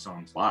lot of these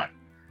songs live.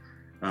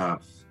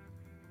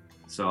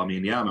 So I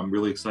mean, yeah, I'm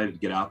really excited to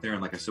get out there,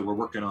 and like I said, we're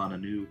working on a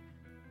new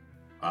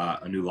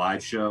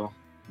live show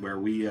where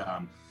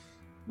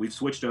we've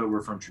switched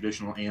over from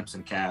traditional amps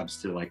and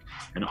cabs to like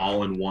an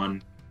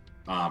all-in-one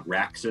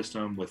rack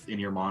system with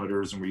in-ear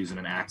monitors, and we're using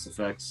an Axe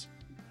Effects,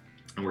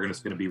 and we're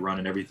just going to be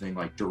running everything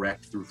like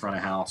direct through front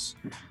of house,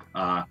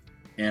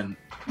 and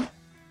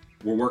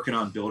we're working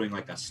on building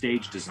like a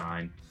stage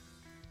design,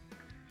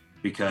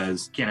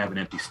 because you can't have an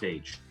empty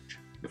stage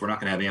if we're not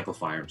going to have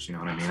amplifiers. You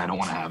know what I mean? I don't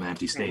want to have an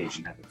empty stage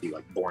and have it be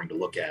like boring to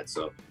look at.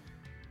 So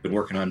been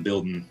working on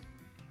building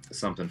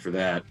something for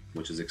that,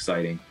 which is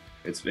exciting.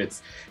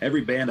 It's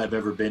every band I've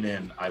ever been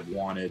in, I've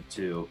wanted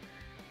to,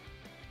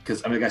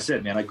 because I mean, like I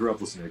said, man, I grew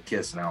up listening to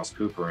Kiss and Alice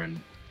Cooper and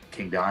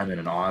King Diamond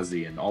and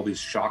Ozzy and all these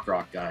shock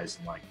rock guys,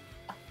 and like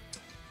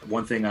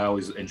one thing I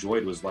always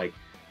enjoyed was like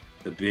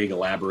the big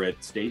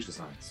elaborate stage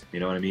designs.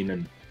 You know what I mean?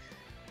 And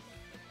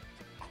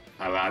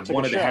I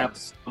wanted to have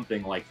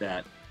something like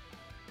that.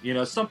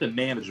 Something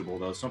manageable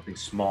though, something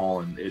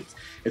small, and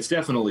it's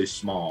definitely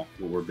small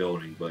what we're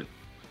building, but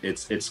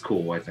it's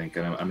cool, I think,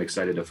 and I'm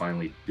excited to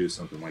finally do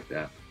something like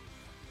that.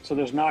 So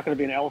there's not going to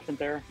be an elephant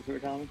there, is what you're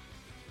telling me?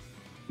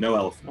 No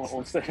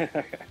elephants.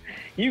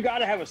 You got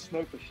to have a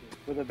smoke machine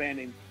with a band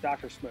named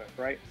Dr. Smoke,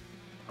 right?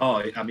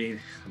 Oh, I mean,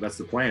 that's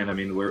the plan. I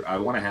mean, I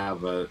want to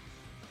have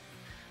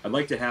I'd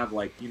like to have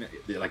like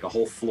like a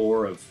whole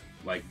floor of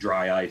like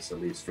dry ice, at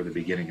least for the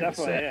beginning of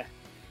the set.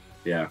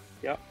 Yeah.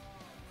 Yep.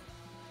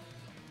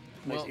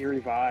 Nice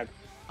eerie vibe.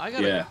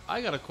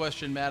 I got a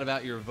question, Matt,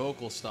 about your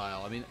vocal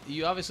style. I mean,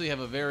 you obviously have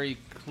a very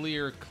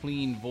clear,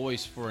 clean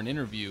voice for an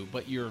interview,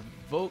 but your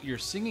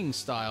singing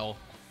style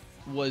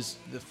was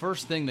the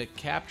first thing that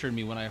captured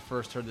me when I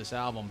first heard this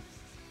album.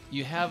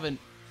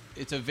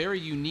 It's a very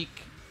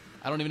unique,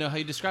 I don't even know how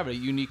you describe it, a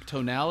unique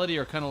tonality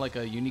or kind of like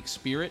a unique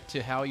spirit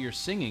to how you're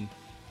singing.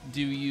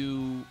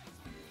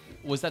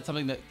 Was that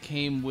something that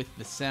came with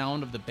the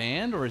sound of the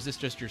band, or is this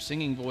just your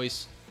singing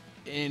voice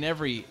in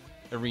every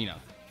arena?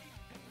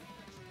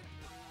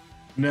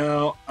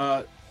 No,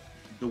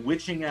 the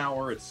Witching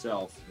Hour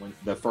itself,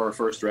 for our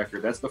first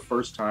record, that's the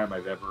first time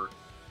I've ever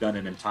done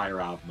an entire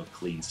album of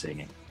clean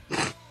singing.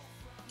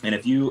 And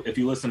if you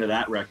listen to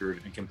that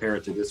record and compare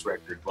it to this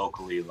record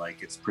vocally,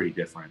 like it's pretty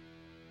different.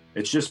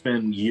 It's just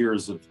been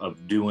years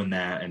of doing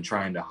that and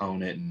trying to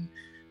hone it and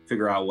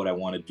figure out what I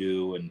want to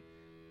do, and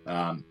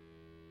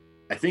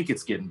I think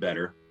it's getting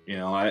better.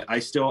 I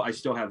still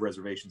have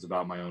reservations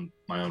about my own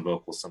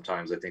vocals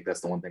sometimes. I think that's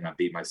the one thing I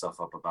beat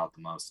myself up about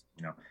the most.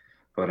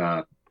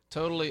 But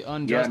totally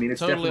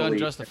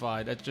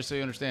unjustified. That's just so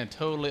you understand.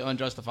 Totally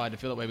unjustified to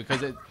feel that way,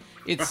 because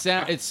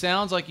it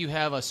sounds like you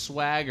have a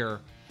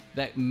swagger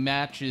that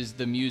matches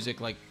the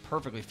music like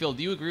perfectly. Phil,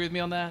 do you agree with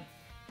me on that?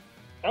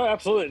 Oh,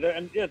 absolutely.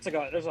 And it's like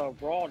there's a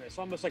rawness,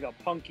 almost like a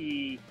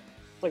punky.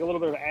 It's like a little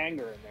bit of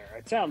anger in there.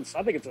 I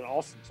think it's an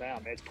awesome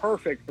sound, man. It's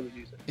perfect for the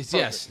music.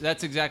 Yes,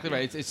 that's exactly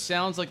right. It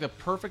sounds like the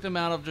perfect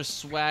amount of just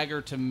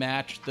swagger to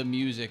match the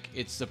music.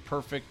 It's the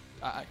perfect.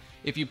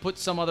 If you put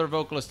some other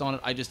vocalist on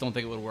it, I just don't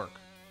think it would work.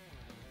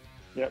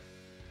 Yep.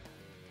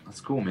 That's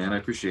cool, man. I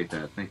appreciate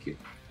that. Thank you.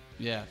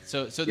 Yeah.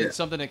 So that's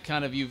something that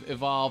kind of you've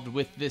evolved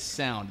with this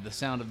sound, the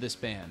sound of this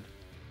band.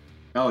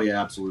 Oh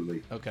yeah,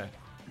 absolutely. Okay.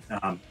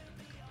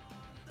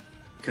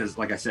 Because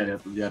like I said,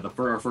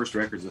 our first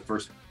record is the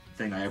first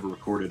thing I ever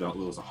recorded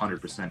was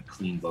 100%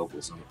 clean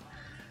vocals. So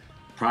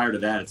prior to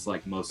that, it's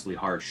like mostly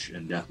harsh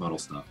and death metal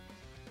stuff.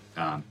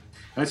 And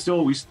I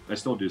still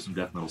do some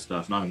death metal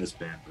stuff, not in this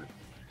band,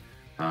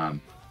 but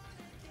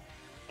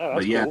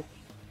yeah. Cool.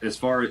 As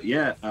far as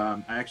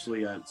I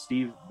actually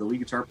Steve, the lead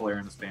guitar player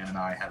in this band, and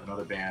I have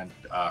another band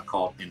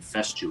called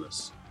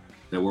Infestuous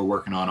that we're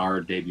working on our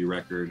debut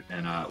record,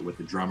 and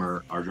with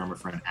our drummer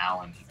friend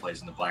Alan. He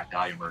plays in the Black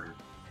Dahlia Murder.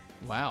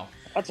 Wow,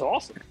 that's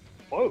awesome.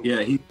 Whoa.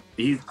 Yeah,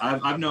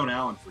 I've known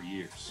Alan for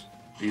years.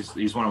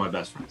 He's one of my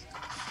best friends.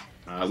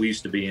 We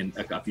used to be in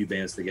a few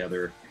bands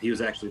together. He was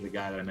actually the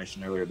guy that I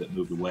mentioned earlier that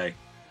moved away.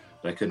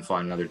 I couldn't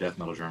find another death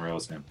metal drummer. It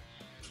was him.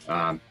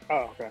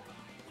 Okay.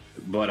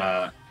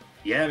 But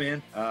yeah,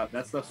 man,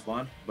 that stuff's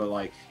fun. But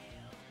like,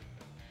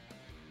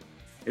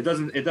 it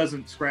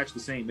doesn't scratch the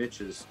same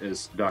itch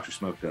as Dr.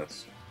 Smoke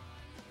does.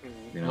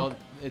 Well,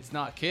 it's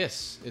not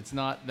Kiss. It's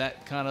not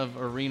that kind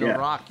of arena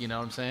rock. You know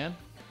what I'm saying?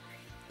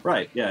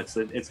 Right. Yeah.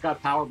 It's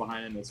got power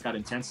behind it. And it's got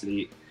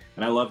intensity.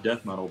 And I love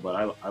death metal, but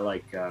I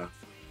like I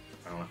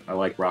don't know, I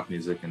like rock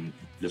music and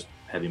just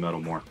heavy metal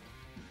more.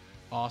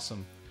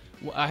 Awesome.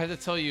 Well, I have to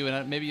tell you,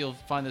 and maybe you'll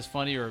find this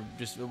funny or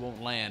just it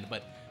won't land,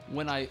 but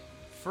when I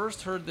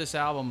first heard this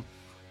album,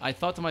 I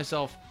thought to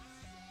myself,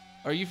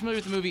 are you familiar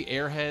with the movie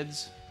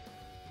Airheads?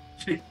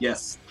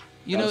 Yes.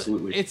 You know,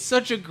 Absolutely. it's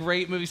such a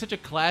great movie, such a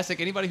classic.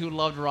 Anybody who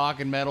loved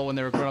rock and metal when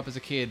they were growing up as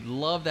a kid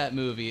loved that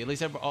movie. At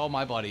least all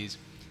my buddies.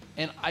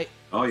 And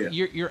Oh yeah.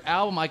 your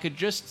album, I could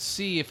just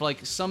see if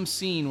like some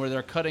scene where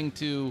they're cutting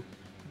to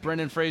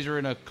Brendan Fraser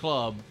in a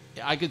club,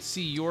 I could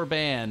see your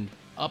band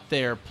up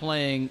there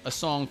playing a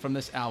song from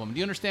this album. Do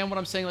you understand what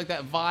I'm saying? Like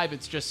that vibe,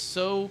 it's just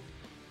so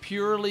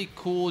purely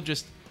cool.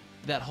 Just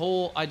that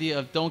whole idea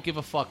of don't give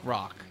a fuck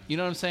rock. You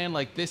know what I'm saying?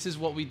 Like this is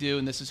what we do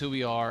and this is who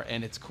we are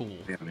and it's cool.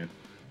 Yeah, man.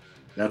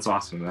 That's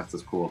awesome. That's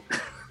just cool.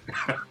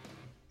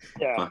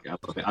 Yeah.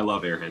 Fuck, I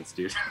love Airheads,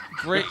 dude.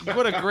 Great.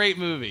 What a great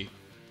movie.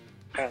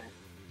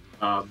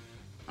 I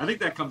think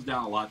that comes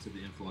down a lot to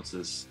the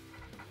influences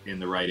in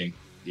the writing,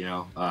 you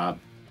know,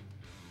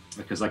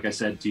 because like I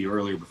said to you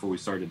earlier before we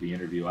started the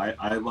interview,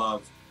 I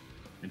love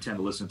and tend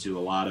to listen to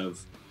a lot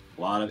of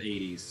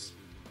 80s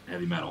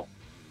heavy metal,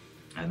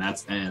 and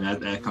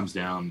that comes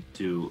down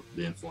to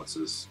the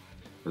influences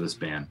for this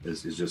band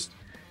is just.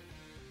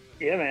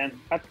 Yeah, man.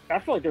 I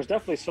feel like there's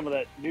definitely some of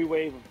that new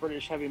wave of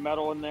British heavy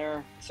metal in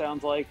there.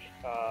 Sounds like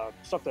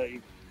stuff that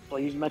you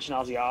mentioned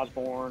Ozzy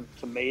Osbourne,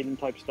 some Maiden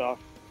type stuff.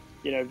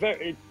 You know,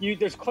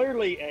 there's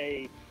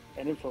clearly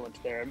an influence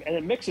there, and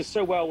it mixes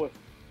so well with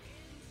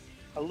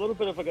a little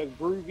bit of like a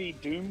groovy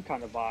doom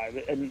kind of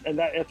vibe. And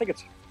that I think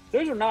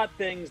those are not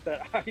things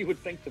that I would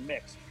think to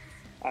mix.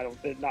 I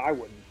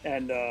wouldn't.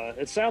 And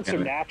it sounds so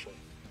natural.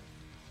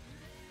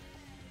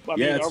 I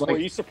mean, were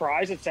you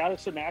surprised it sounded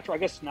so natural? I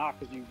guess not,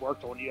 because you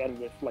worked on it, you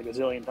edited it like a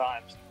zillion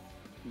times.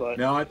 But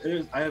no, I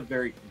have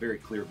very, very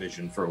clear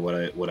vision for what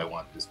I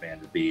want this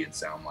band to be and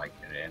sound like,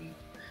 and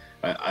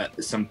I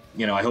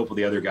hope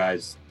the other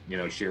guys, you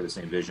know, share the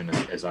same vision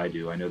as I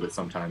do. I know that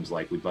sometimes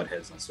like we butt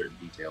heads on certain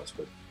details,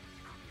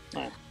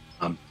 but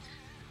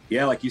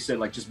yeah, like you said,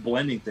 like just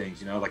blending things,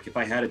 you know, like if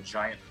I had a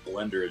giant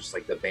blender, it's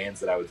like the bands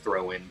that I would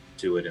throw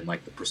into it and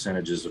like the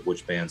percentages of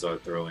which bands I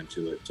would throw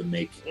into it to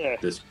make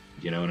this,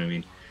 you know what I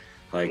mean?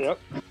 Like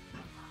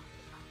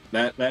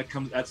that's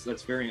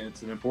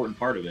it's an important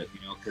part of it,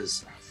 you know,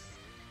 because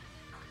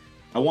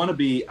I want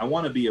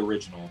to be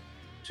original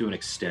to an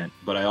extent,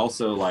 but I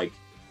also like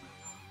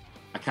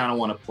I kind of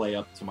want to play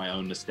up to my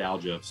own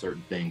nostalgia of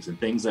certain things and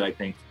things that I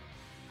think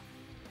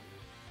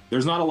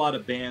there's not a lot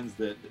of bands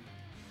that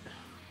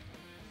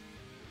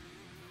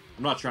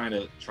I'm not trying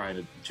to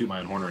toot my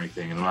own horn or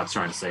anything, and I'm not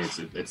trying to say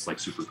it's like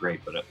super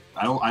great, but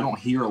I don't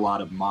hear a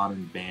lot of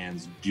modern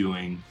bands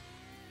doing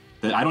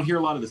that. I don't hear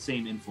a lot of the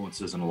same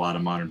influences in a lot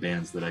of modern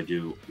bands that I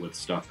do with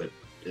stuff that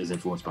is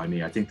influenced by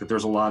me. I think that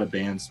there's a lot of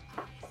bands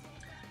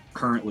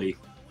currently.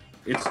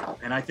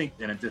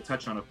 And to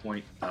touch on a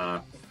point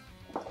that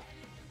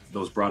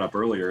was brought up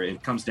earlier,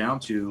 it comes down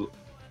to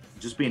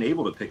just being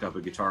able to pick up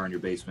a guitar in your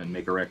basement and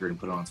make a record and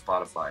put it on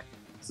Spotify.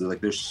 So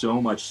like there's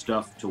so much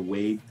stuff to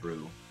wade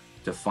through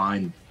to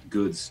find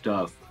good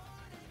stuff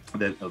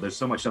that there's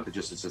so much stuff that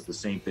it's just the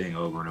same thing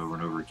over and over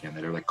and over again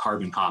that are like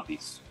carbon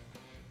copies,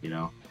 you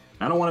know.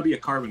 I don't want to be a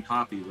carbon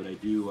copy, but I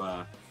do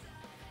want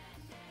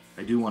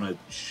to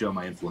show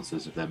my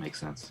influences, if that makes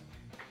sense.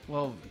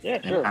 Well,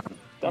 yeah, sure,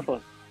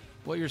 definitely.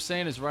 What you're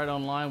saying is right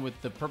on line with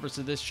the purpose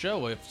of this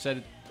show. I've said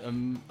it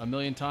a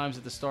million times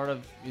at the start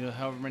of, you know,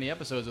 however many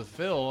episodes with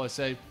Phil. I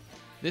say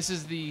this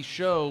is the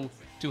show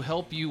to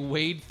help you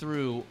wade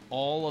through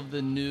all of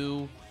the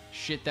new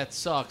shit that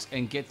sucks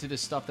and get to the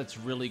stuff that's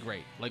really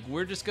great. Like,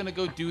 we're just gonna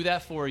go do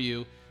that for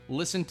you,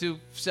 listen to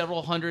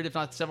several hundred, if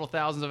not several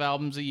thousands of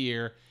albums a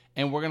year,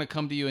 and we're gonna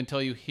come to you and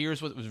tell you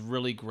here's what was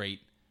really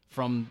great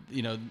from,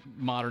 you know,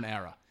 modern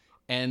era.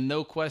 And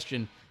no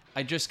question,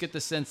 I just get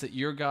the sense that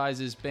your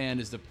guys'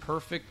 band is the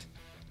perfect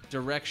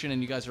direction,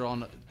 and you guys are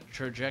on a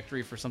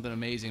trajectory for something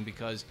amazing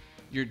because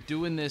you're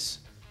doing this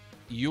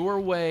your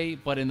way,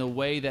 but in the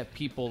way that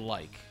people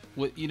like.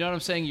 You know what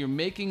I'm saying? You're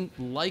making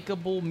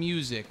likable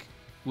music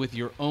with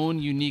your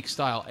own unique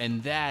style,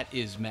 and that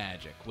is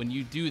magic when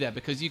you do that,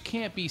 because you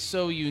can't be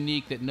so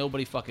unique that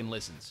nobody fucking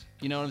listens.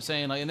 You know what I'm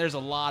saying? Like, and there's a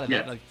lot of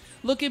that. Like,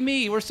 look at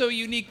me, we're so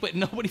unique, but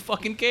nobody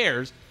fucking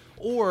cares.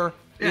 Or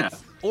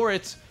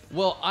it's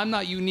well, I'm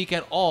not unique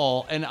at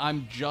all, and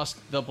I'm just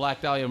the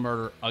Black Dahlia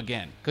Murder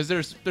again. Because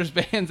there's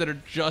bands that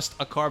are just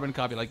a carbon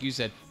copy, like you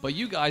said, but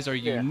you guys are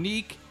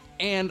unique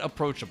and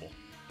approachable.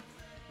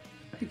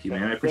 Thank you,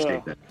 man. I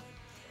appreciate that.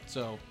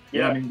 So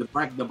yeah, I mean, the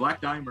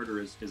Black Dahlia Murder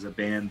is a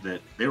band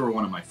that they were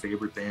one of my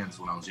favorite bands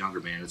when I was younger,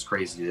 man. It's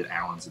crazy that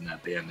Alan's in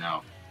that band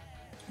now,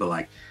 but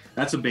like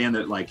that's a band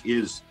that like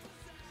is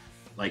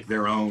like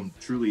their own,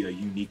 truly a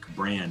unique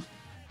brand,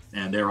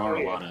 and there are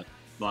a lot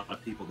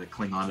of people that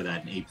cling onto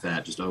that and ape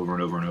that just over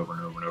and over and over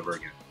and over and over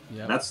again.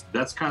 Yeah,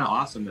 that's kind of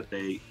awesome that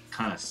they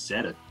kind of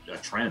set a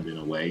trend in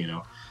a way, you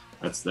know.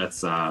 That's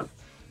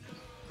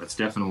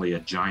definitely a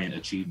giant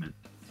achievement.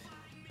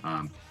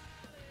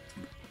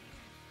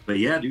 But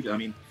yeah, dude, I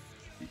mean,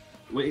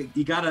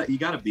 you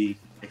gotta be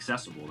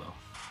accessible though.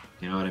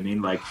 You know what I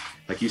mean? Like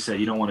you said,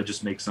 you don't want to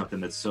just make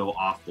something that's so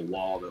off the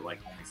wall that like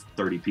only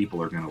 30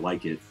 people are gonna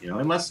like it. You know,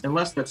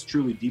 unless that's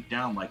truly deep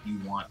down like you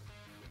want.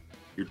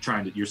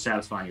 You're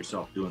satisfying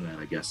yourself doing that,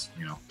 I guess.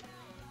 You know,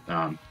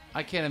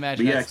 I can't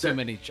imagine too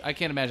many. I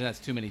can't imagine that's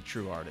too many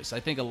true artists. I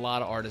think a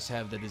lot of artists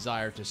have the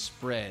desire to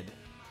spread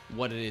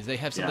what it is. They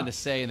have something to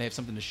say and they have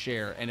something to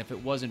share. And if it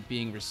wasn't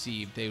being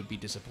received, they would be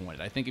disappointed.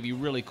 I think if you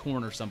really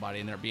corner somebody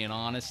and they're being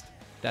honest,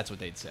 that's what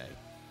they'd say.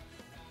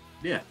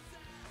 Yeah.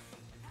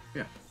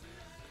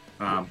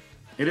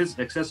 It is,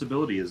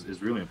 accessibility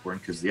is really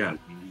important because you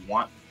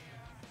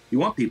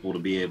want people to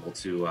be able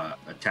to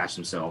attach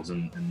themselves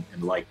and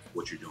like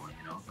what you're doing.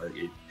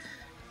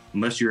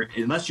 Unless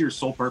your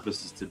sole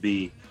purpose is to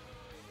be,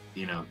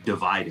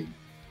 dividing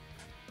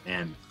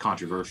and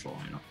controversial.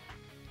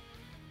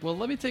 Well,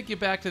 let me take you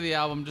back to the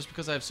album just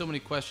because I have so many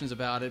questions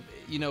about it.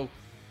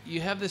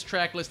 You have this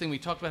track listing. We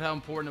talked about how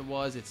important it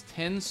was. It's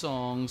 10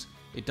 songs.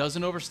 It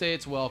doesn't overstay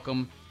its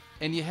welcome.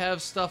 And you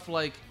have stuff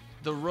like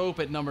The Rope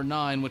at number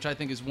 9, which I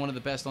think is one of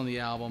the best on the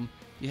album.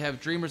 You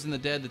have Dreamers in the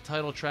Dead, the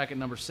title track, at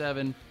number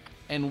 7.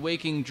 And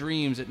Waking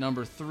Dreams at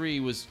number 3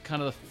 was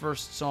kind of the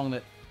first song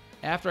that,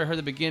 after I heard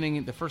the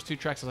beginning, the first 2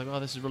 tracks, I was like, oh,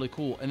 this is really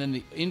cool. And then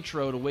the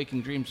intro to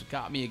Waking Dreams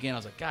got me again. I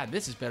was like, God,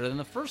 this is better than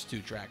the first 2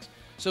 tracks.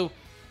 So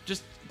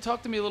just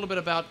talk to me a little bit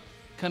about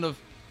kind of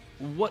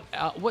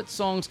what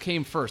songs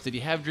came first. Did you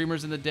have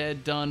Dreamers in the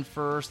Dead done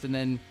first and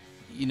then,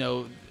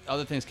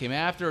 other things came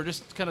after? Or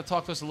just kind of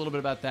talk to us a little bit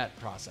about that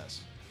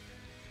process.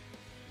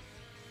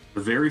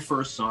 The very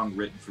first song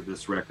written for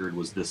this record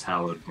was This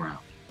Hallowed Ground.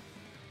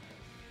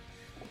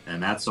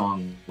 And that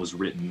song was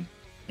written,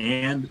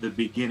 and the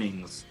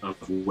beginnings of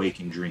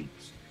Waking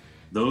Dreams.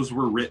 Those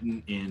were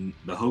written in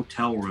the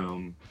hotel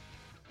room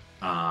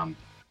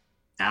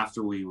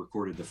after we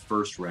recorded the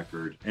first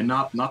record, and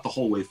not the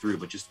whole way through,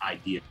 but just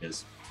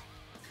ideas.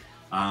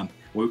 Like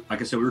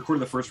I said, we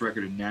recorded the first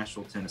record in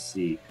Nashville,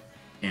 Tennessee,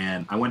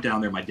 and I went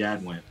down there. My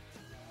dad went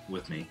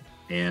with me,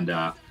 and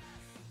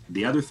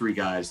the other 3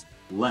 guys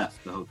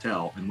left the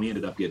hotel, and we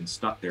ended up getting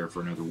stuck there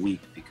for another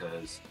week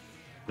because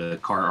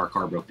our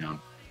car broke down.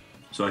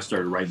 So I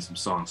started writing some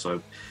songs.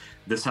 So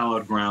This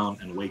Hallowed Ground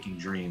and Waking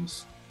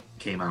Dreams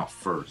came out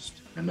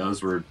first. And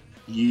those were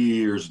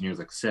years and years,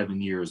 like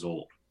 7 years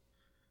old.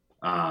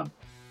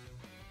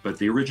 But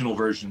the original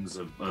versions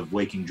of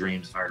Waking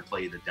Dreams, if I were to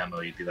play you the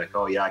demo, you'd be like,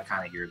 oh yeah, I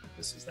kind of hear that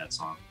this is that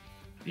song.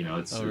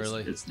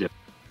 Really? It's different.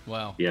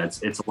 Wow. Yeah,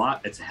 it's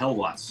a hell of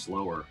a lot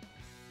slower.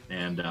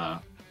 And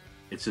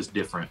it's just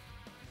different.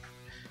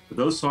 But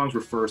those songs were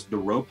first. The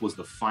Rope was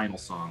the final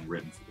song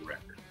written for the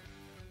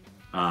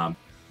record.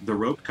 The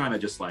Rope kind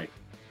of just like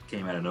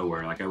came out of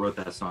nowhere. Like I wrote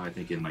that song, I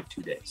think, in like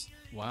 2 days.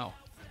 Wow.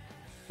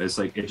 It's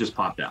like, it just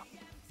popped out.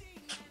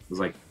 It was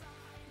like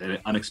an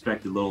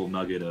unexpected little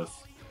nugget of,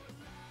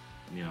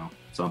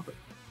 something.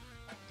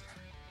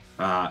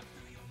 But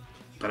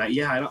I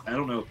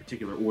don't know a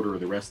particular order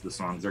of the rest of the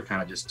songs. They're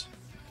kind of just,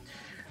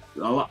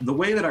 the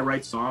way that I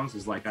write songs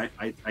is like,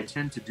 I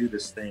tend to do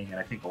this thing, and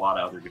I think a lot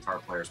of other guitar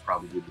players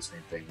probably do the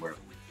same thing, where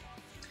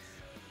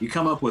you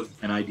come up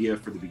with an idea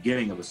for the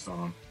beginning of a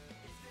song,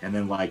 and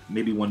then like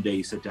maybe one day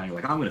you sit down, you're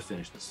like, I'm going to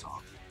finish this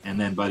song. And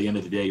then by the end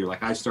of the day, you're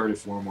like, I started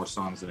 4 more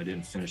songs and I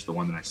didn't finish the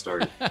one that I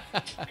started.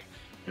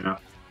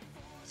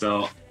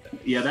 So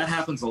yeah, that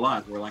happens a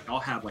lot, where like I'll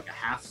have like a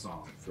half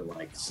song for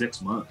like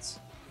 6 months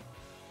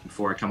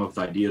before I come up with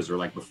ideas, or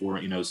like before,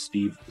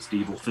 Steve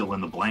will fill in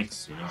the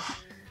blanks,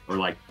 or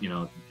like,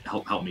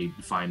 help me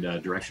find a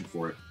direction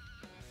for it.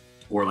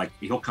 Or like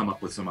he'll come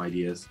up with some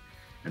ideas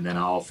and then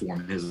I'll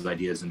form his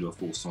ideas into a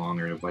full song,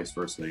 or vice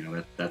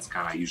versa. That's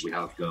kind of usually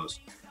how it goes.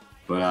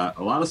 But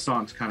a lot of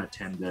songs kind of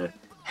tend to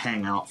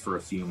hang out for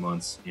a few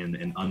months in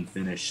an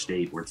unfinished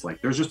state, where it's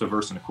like, there's just a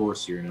verse and a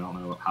chorus here, and I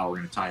don't know how we're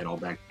going to tie it all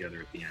back together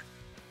at the end.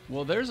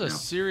 Well, there's a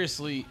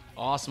seriously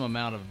awesome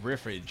amount of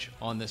riffage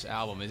on this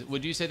album.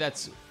 Would you say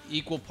that's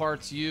equal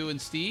parts you and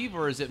Steve,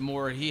 or is it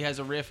more he has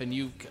a riff and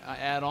you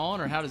add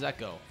on, or how does that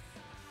go?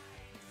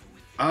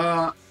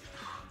 I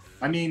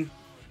mean,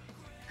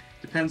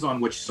 depends on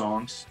which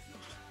songs,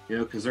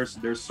 because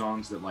there's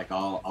songs that like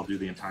I'll do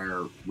the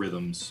entire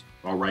rhythms.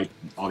 I'll write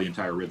all the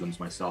entire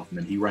rhythms myself, and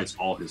then he writes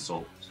all his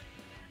solos.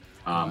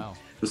 Wow.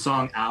 The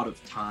song Out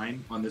of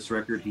Time on this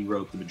record, he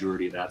wrote the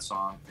majority of that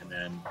song, and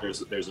then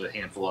there's a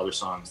handful of other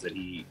songs that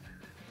he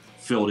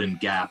filled in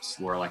gaps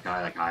where I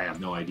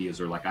have no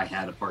ideas, or like I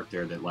had a part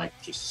there that like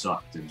just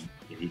sucked, and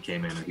he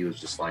came in and he was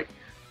just like,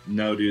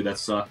 no dude, that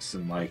sucks,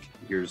 and like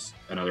here's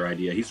another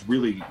idea. He's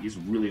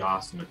really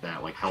awesome at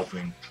that, like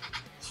helping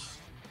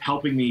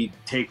me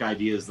take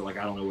ideas that like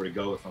I don't know where to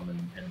go with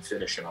them and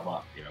finishing them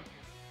up,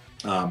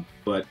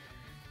 but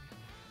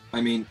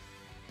I mean,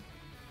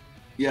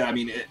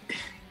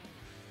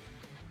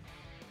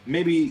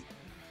 maybe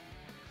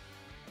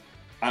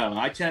I don't know.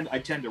 I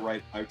tend to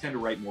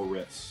write more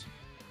riffs,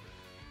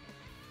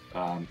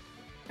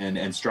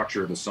 and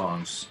structure the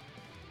songs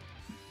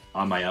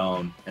on my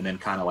own, and then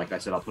kind of like I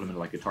said, I'll put them into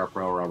like Guitar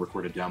Pro, or I'll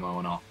record a demo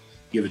and I'll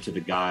give it to the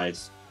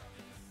guys,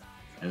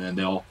 and then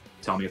they'll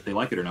tell me if they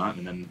like it or not,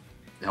 and then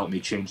help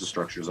me change the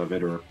structures of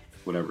it or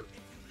whatever.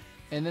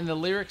 And then the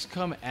lyrics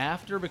come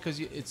after, because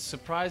it's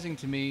surprising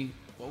to me.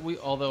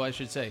 Although I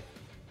should say,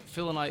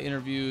 Phil and I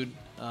interviewed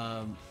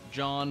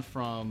John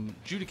from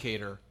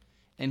Judicator,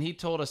 and he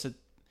told us that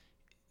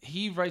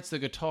he writes the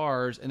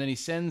guitars, and then he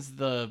sends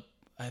the.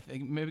 I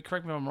think maybe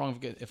correct me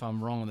if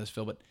I'm wrong on this,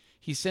 Phil, but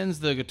he sends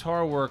the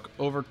guitar work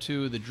over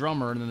to the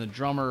drummer, and then the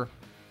drummer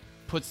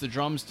puts the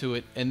drums to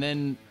it, and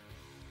then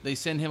they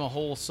send him a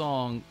whole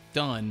song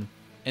done,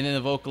 and then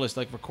the vocalist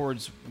like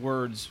records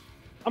words.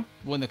 I'm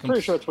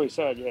pretty sure that's what he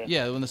said. Yeah.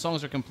 Yeah, when the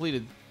songs are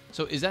completed.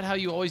 So is that how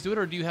you always do it,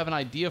 or do you have an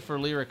idea for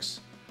lyrics?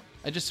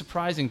 It's just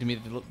surprising to me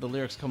that the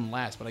lyrics come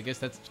last, but I guess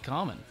that's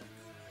common.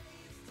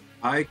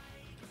 I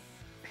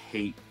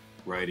hate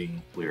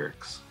writing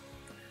lyrics.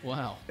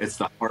 Wow. It's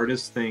the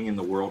hardest thing in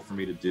the world for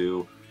me to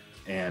do,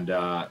 and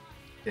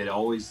it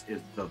always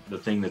is the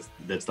thing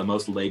that's the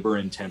most labor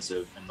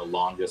intensive and the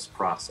longest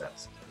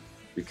process,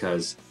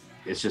 because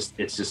it's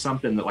just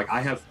something that, like,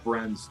 I have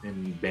friends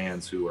in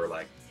bands who are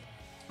like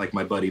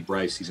my buddy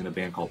Bryce. He's in a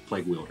band called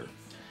Plague Wielder,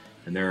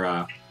 and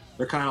they're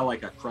kind of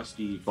like a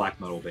crusty black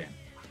metal band.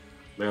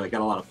 They're like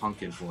got a lot of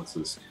punk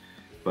influences,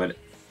 but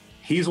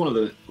he's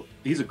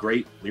a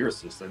great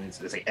lyricist. I mean,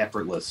 it's like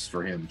effortless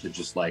for him to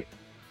just like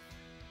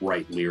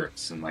write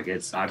lyrics, and like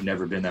I've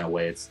never been that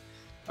way. It's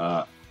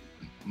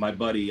my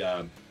buddy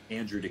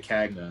Andrew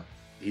DeCagna.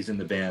 He's in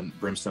the band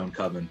Brimstone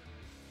Coven,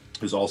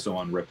 who's also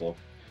on Ripple.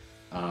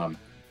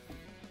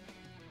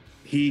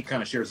 He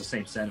kind of shares the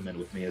same sentiment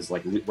with me, as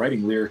like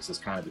writing lyrics is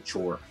kind of a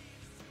chore.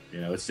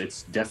 You know,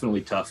 it's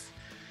definitely tough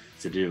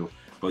to do.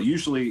 But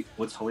usually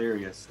what's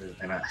hilarious is,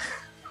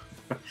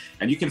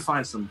 and you can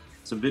find some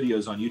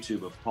videos on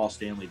YouTube of Paul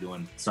Stanley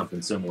doing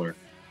something similar,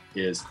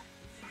 is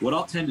what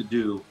I'll tend to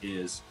do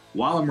is,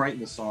 while I'm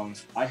writing the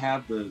songs, I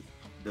have the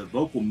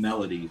vocal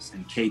melodies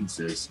and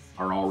cadences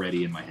are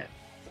already in my head.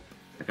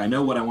 Like, I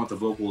know what I want the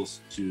vocals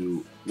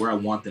to, where I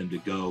want them to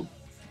go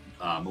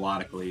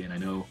melodically, and I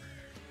know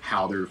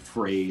how they're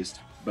phrased,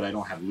 but I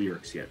don't have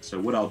lyrics yet. So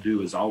what I'll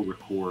do is I'll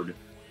record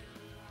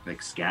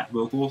like scat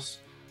vocals.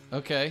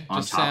 Okay, on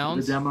just top sounds.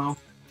 of the demo.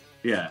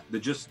 Yeah, the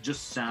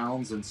just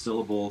sounds and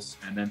syllables,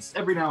 and then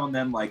every now and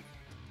then, like,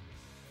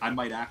 I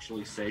might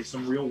actually say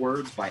some real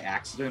words by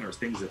accident, or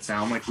things that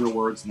sound like real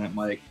words, and that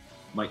might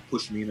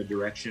push me in a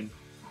direction.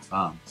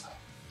 But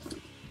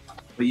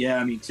yeah,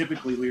 I mean,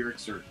 typically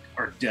lyrics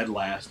are dead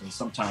last, and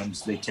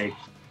sometimes they take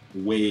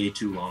way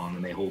too long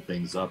and they hold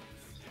things up.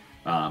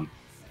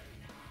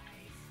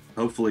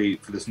 Hopefully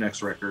for this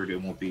next record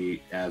it won't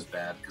be as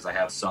bad, because I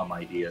have some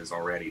ideas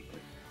already,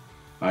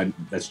 but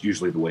that's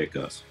usually the way it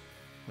goes.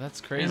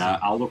 That's crazy. And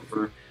I'll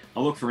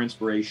look for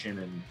inspiration,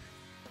 and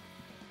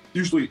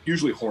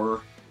usually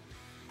horror.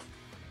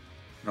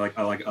 I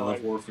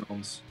love horror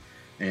films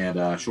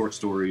and short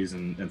stories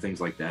and things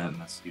like that, and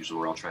that's usually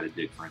where I'll try to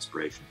dig for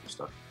inspiration for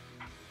stuff.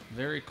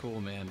 Very cool,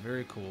 man.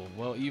 Very cool.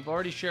 Well, you've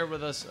already shared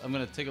with us, I'm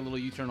going to take a little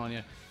U-turn on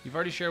you. You've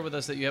already shared with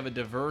us that you have a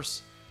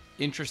diverse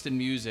interest in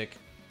music,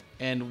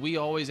 and we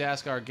always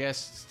ask our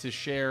guests to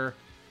share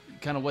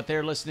kind of what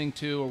they're listening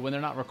to, or when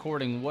they're not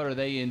recording, what are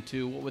they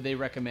into, what would they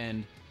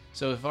recommend.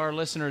 So if our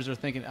listeners are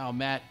thinking, oh,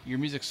 Matt, your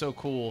music's so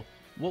cool,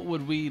 what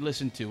would we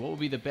listen to? What would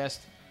be the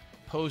best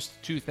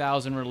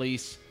post-2000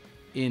 release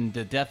in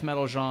the death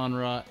metal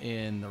genre,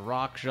 in the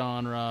rock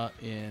genre,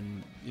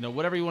 in, you know,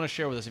 whatever you want to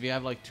share with us? If you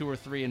have like 2 or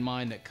 3 in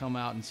mind that come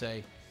out and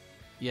say,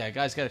 yeah,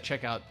 guys, got to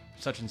check out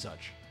such and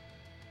such.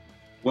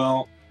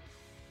 Well,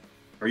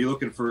 are you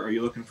looking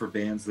for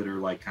bands that are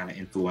like kind of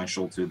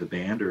influential to the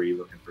band, or are you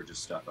looking for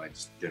just stuff I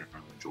just generally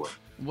enjoy?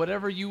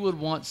 Whatever you would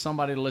want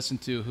somebody to listen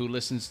to who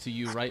listens to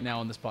you right now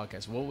on this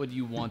podcast, what would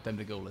you want them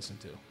to go listen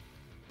to?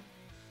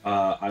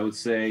 I would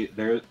say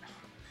there's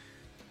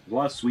a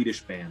lot of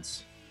Swedish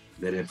bands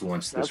that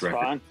influenced this record.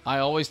 Fine. I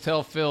always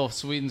tell Phil,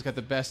 Sweden's got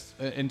the best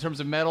in terms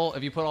of metal.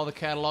 If you put all the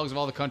catalogs of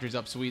all the countries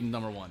up, Sweden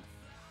 #1.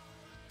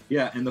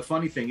 Yeah, and the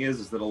funny thing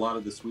is that a lot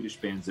of the Swedish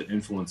bands that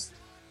influenced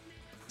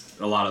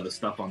a lot of the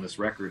stuff on this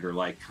record are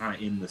like kind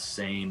of in the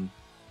same.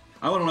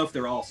 I don't know if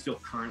they're all still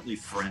currently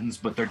friends,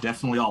 but they're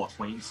definitely all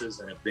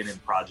acquaintances and have been in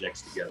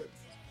projects together.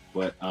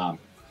 But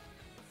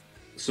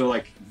so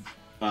like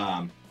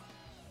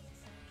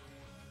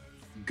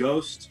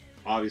Ghost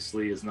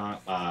obviously is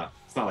not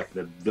it's not like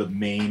the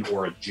main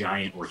or a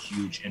giant or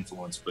huge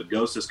influence, but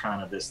Ghost is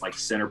kind of this like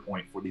center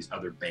point for these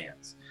other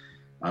bands.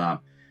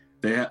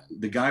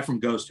 The guy from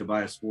Ghost,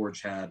 Tobias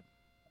Forge, had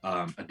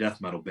a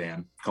death metal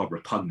band called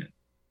Repugnant,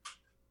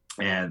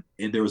 and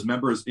there was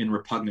members in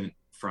Repugnant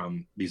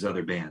from these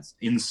other bands.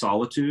 In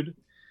Solitude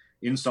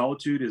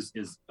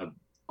is an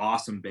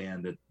awesome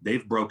band that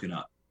they've broken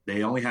up.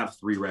 They only have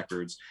 3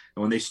 records,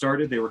 and when they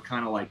started, they were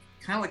kind of like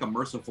a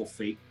Merciful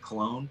Fate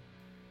clone.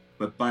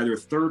 But by their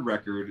 3rd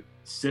record,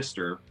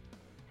 Sister,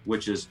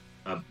 which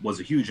was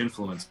a huge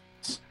influence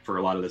for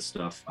a lot of this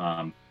stuff,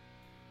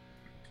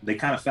 they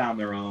kind of found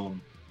their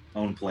own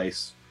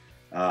place,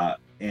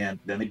 and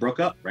then they broke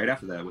up right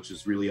after that, which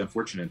is really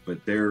unfortunate.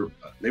 But they were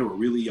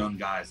really young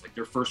guys. Like,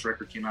 their first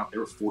record came out, they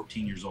were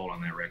 14 years old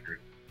on that record.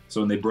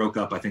 So when they broke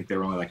up, I think they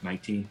were only like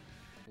 19.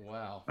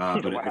 Wow.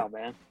 Wow,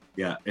 man.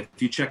 Yeah, if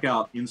you check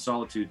out In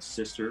Solitude's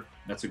Sister,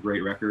 that's a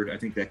great record. I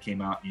think that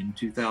came out in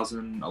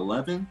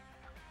 2011.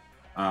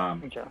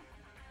 Okay.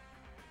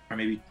 Or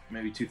maybe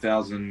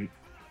 2000.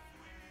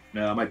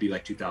 No, it might be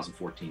like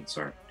 2014.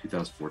 Sorry,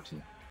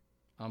 2014.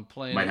 I'm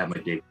playing. Might have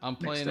my date. I'm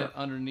playing mixed it up.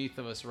 underneath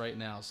of us right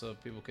now, so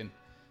people can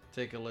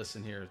take a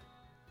listen here.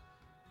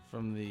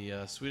 From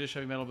the Swedish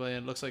heavy metal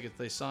band, looks like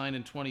they signed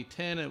in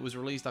 2010. And it was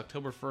released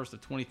October 1st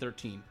of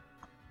 2013.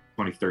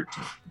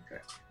 2013.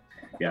 Okay.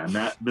 Yeah,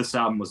 and this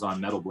album was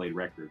on Metal Blade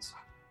Records.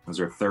 It was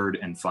their third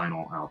and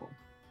final album.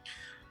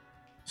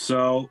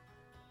 So,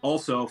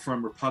 also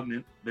from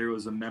Repugnant, there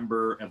was a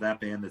member of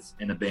that band that's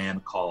in a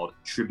band called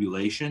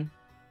Tribulation.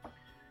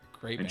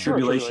 Great and band.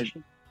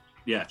 Tribulation.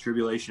 Yeah,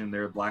 Tribulation.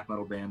 They're a black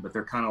metal band, but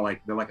they're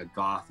like a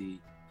gothy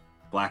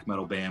black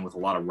metal band with a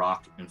lot of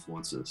rock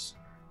influences.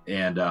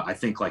 And I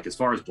think, like, as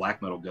far as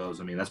black metal goes,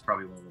 I mean, that's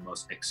probably one of the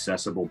most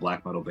accessible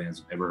black metal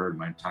bands I've ever heard in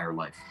my entire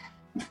life.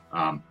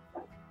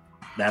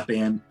 That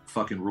band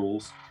fucking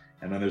rules.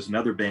 And then there's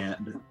another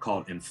band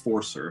called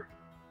Enforcer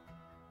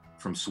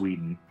from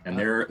Sweden, and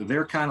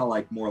they're kind of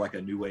like more like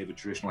a new wave of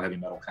traditional heavy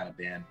metal kind of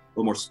band, a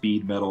little more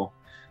speed metal.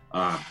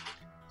 But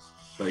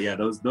yeah,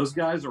 those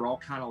guys are all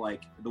kind of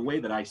like, the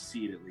way that I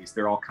see it, at least,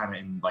 they're all kind of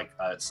in like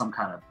some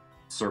kind of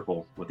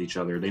circle with each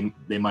other.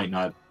 They might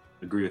not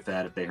agree with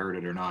that if they heard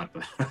it or not,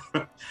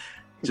 but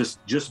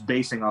just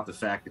basing off the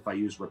fact, if I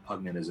use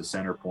Repugnant as a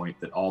center point,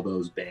 that all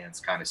those bands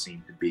kind of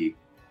seem to be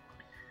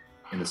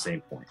in the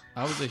same point.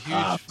 I was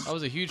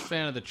a huge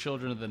fan of the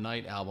Children of the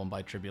Night album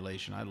by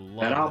Tribulation. I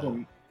love that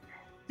album.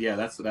 Yeah,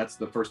 that's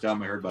the first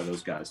album I heard by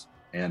those guys,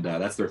 and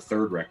that's their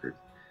third record.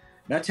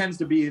 That tends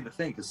to be the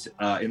thing, because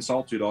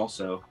Insultude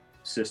also,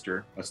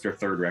 Sister, that's their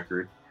third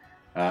record.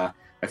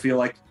 I feel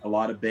like a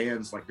lot of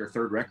bands, like, their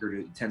third record,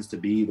 it tends to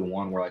be the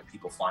one where, like,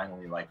 people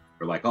finally like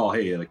are like, oh,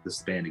 hey, like,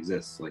 this band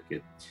exists. Like,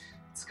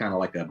 it's kind of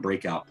like a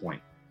breakout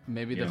point.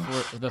 Maybe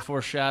the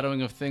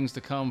foreshadowing of things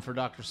to come for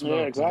Dr. Smoke.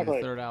 Yeah, exactly.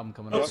 With the third album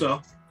coming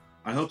up.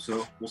 I hope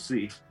so. We'll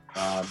see.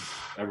 That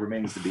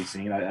remains to be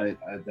seen.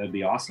 That'd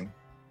be awesome.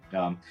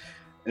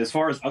 As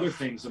far as other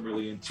things I'm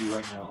really into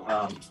right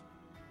now,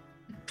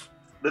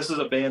 this is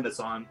a band that's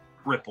on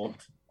Ripple.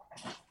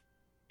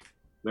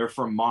 They're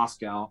from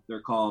Moscow.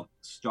 They're called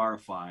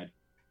Starified.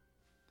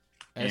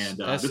 And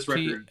this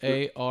record,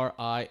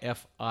 Starified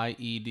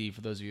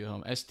for those of you at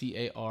home.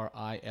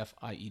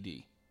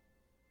 Starified.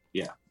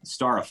 Yeah,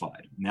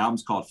 Starified. The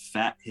album's called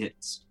Fat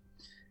Hits.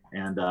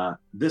 And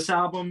this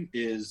album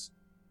is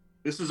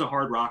a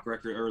hard rock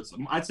record, or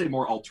I'd say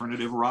more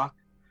alternative rock.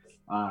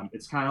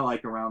 It's kind of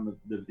like around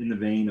in the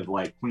vein of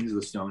like Queens of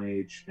the Stone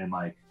Age and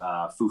like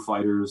Foo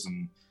Fighters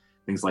and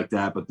things like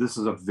that. But this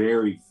is a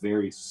very,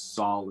 very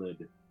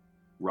solid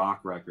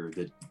rock record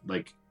that,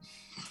 like,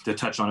 to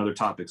touch on other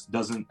topics,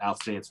 doesn't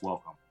outstay its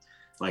welcome.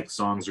 Like,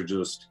 songs are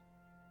just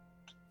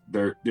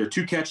they're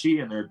too catchy,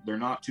 and they're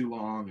not too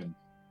long, and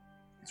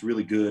it's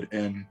really good.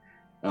 And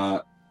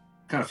kind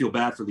of feel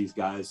bad for these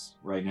guys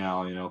right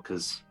now,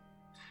 because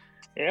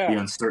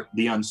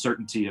the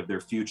uncertainty of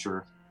their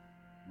future.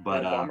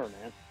 But bummer,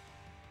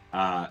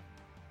 man.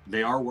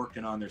 They are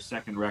working on their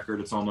second record.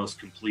 It's almost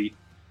complete,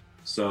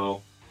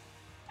 so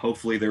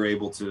hopefully they're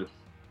able to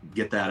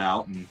get that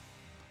out and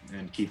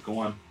keep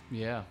going.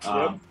 Yeah.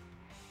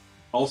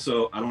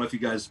 Also, I don't know if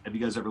have you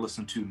guys ever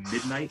listened to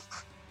Midnight?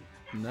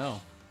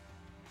 No.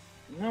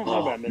 I don't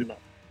know about Midnight.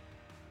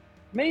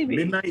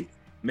 Maybe.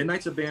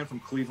 Midnight's a band from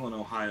Cleveland,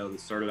 Ohio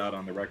that started out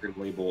on the record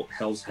label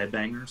Hell's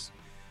Headbangers,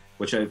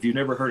 which, if you've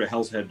never heard of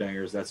Hell's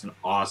Headbangers,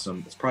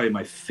 it's probably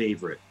my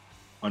favorite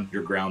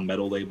underground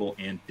metal label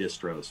and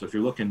distro. So if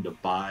you're looking to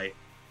buy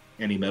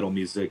any metal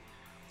music,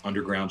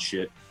 underground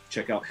shit,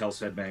 check out Hell's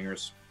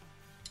Headbangers.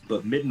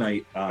 But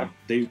Midnight,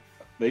 they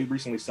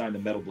recently signed to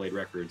Metal Blade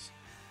Records,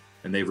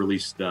 and they've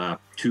released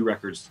 2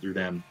 records through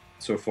them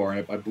so far.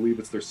 And I believe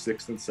it's their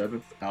 6th and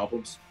 7th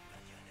albums.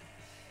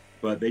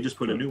 But they just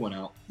put a new one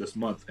out this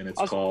month, and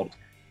it's called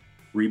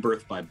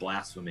Rebirth by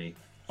Blasphemy.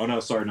 Oh no,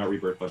 sorry, not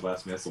Rebirth by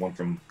Blasphemy. That's the one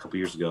from a couple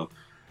years ago.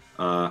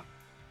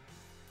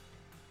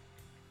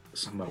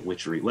 Something about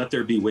witchery. Let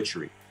There Be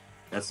Witchery.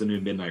 That's the new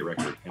Midnight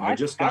record. And I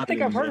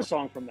think I've heard a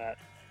song from that.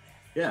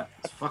 Yeah,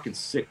 it's fucking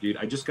sick, dude.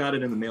 I just got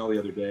it in the mail the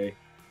other day,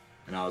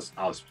 and I was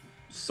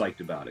psyched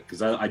about it,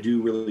 because I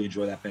do really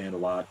enjoy that band a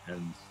lot,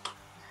 and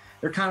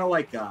they're kind of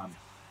like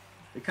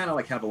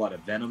have a lot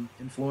of Venom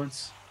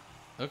influence.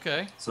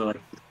 Okay. So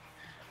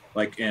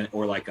like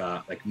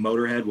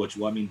Motorhead, which,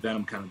 well, I mean,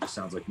 Venom kind of just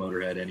sounds like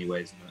Motorhead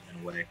anyways in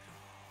a way,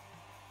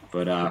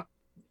 but kind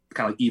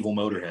of like evil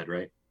Motorhead,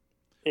 right?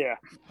 Yeah.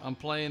 I'm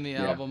playing the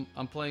album.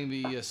 I'm playing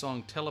the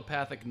song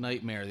Telepathic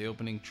Nightmare, the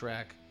opening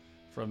track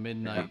from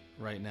Midnight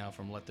right now,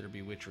 from Let There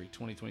Be Witchery,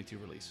 2022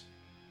 release.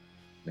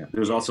 Yeah.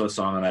 There's also a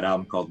song on that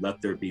album called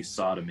Let There Be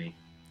Sodomy.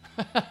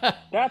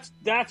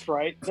 That's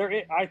right.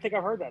 I think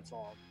I've heard that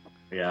song.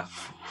 Yeah.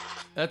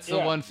 That's the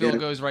one Phil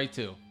goes right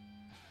to.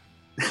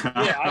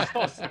 Yeah,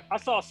 I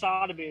saw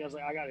Sodomy, and I was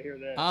like, I got to hear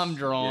this. I'm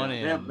drawn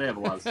in. They have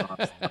a lot of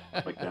songs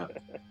like that.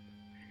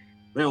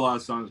 They have a lot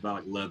of songs about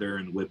like leather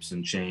and whips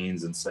and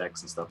chains and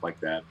sex and stuff like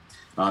that.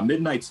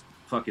 Midnight's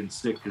fucking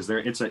sick, because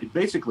it's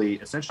basically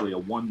essentially a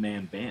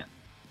one-man band.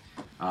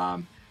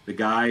 The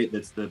guy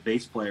that's the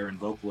bass player and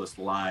vocalist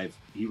live,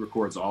 he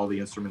records all the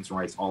instruments and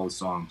writes all the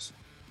songs.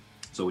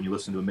 So when you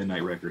listen to a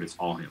Midnight record, it's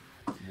all him.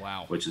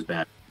 Wow. Which is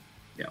bad.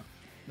 Yeah.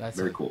 That's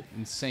very cool.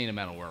 Insane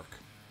amount of work.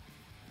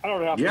 I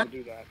don't know how people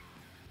do that.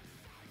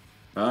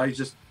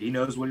 He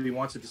knows what he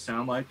wants it to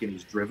sound like, and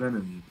he's driven,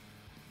 and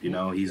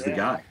he's the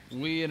guy.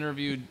 We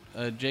interviewed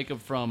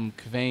Jacob from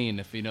Kvaen,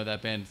 if you know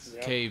that band,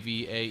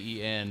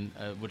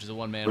 Kvaen, which is a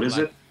one-man. What is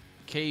it?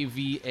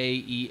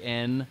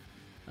 Kvaen,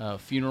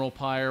 Funeral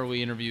Pyre.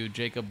 We interviewed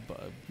Jacob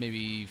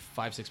maybe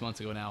 5-6 months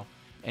ago now,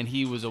 and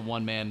he was a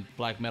one-man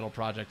black metal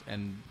project,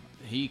 and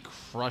he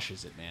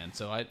crushes it, man.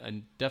 So I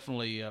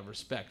definitely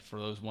respect for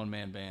those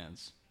one-man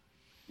bands.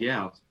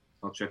 Yeah,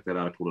 I'll check that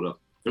out. I pulled it up.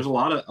 There's a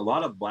lot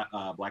of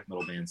black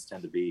metal bands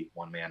tend to be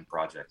one-man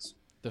projects.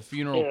 The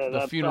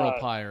Funeral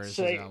Pyre is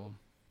his album.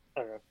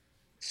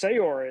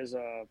 Sayor is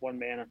a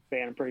one-man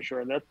band, I'm pretty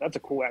sure, and that's a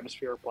cool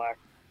atmospheric black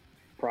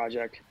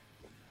project.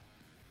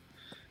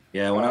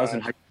 Yeah, when I was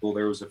in high school,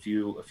 there was a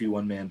few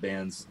one-man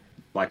bands,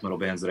 black metal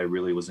bands that I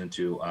really was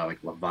into.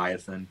 Like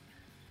Leviathan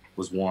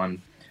was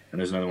one, and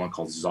there's another one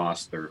called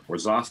Zoster. Where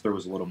Zoster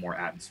was a little more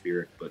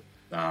atmospheric, but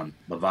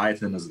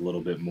Leviathan is a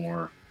little bit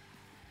more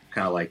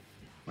kind of like,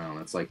 I don't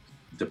know, it's like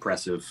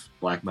depressive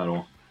black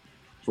metal.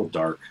 It's a little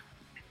dark.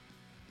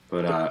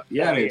 But I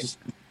mean,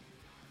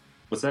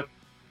 what's that?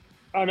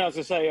 Oh no, I was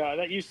gonna say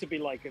that used to be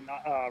like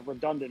a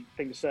redundant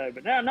thing to say,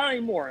 but now not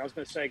anymore. I was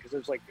gonna say because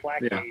there's like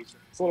Black Days,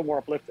 it's a little more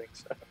uplifting.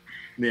 So.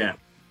 Yeah.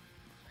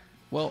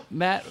 Well,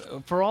 Matt,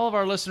 for all of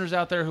our listeners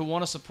out there who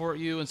want to support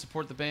you and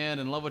support the band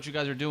and love what you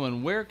guys are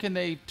doing, where can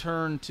they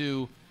turn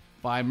to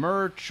buy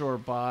merch or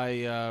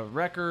buy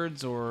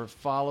records or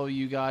follow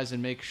you guys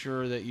and make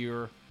sure that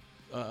you're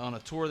on a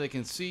tour they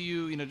can see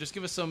you? Just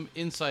give us some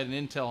insight and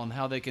intel on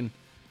how they can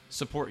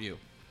support you.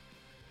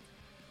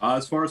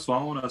 As far as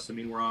following us, I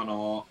mean, we're on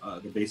all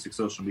the basic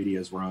social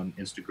medias. We're on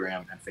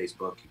Instagram and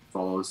Facebook. You can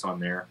follow us on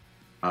there.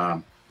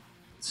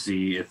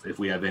 See if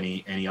we have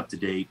any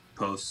up-to-date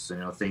posts,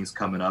 things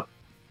coming up,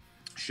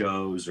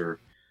 shows, or if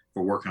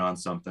we're working on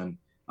something.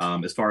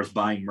 As far as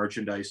buying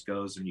merchandise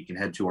goes, and you can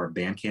head to our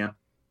Bandcamp.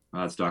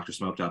 It's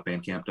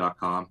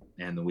drsmoke.bandcamp.com,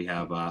 and then we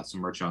have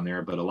some merch on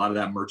there. But a lot of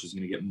that merch is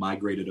going to get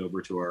migrated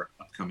over to our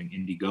upcoming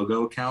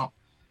Indiegogo account,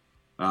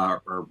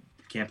 or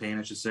campaign,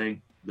 I should say,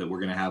 that we're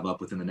going to have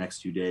up within the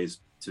next few days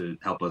to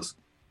help us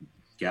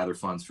gather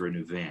funds for a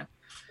new van.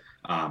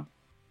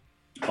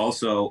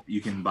 Also, you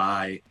can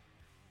buy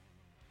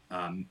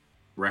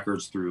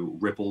records through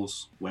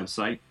Ripple's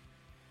website.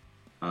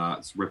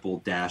 It's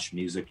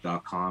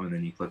ripple-music.com, and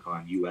then you click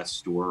on US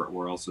Store,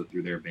 or also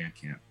through their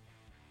Bandcamp.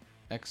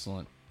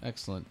 Excellent.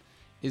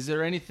 Is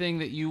there anything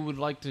that you would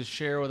like to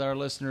share with our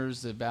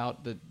listeners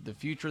about the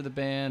future of the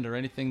band, or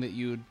anything that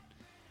you would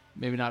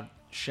maybe not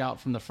shout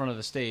from the front of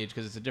the stage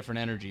because it's a different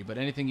energy, but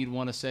anything you'd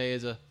want to say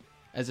as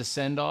a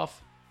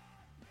send-off?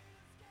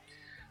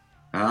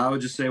 I would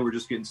just say we're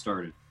just getting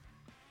started.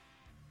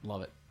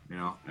 Love it.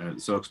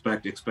 So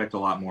expect a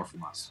lot more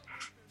from us.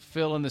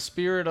 Phil, in the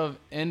spirit of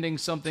ending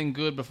something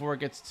good before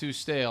it gets too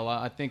stale,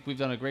 I think we've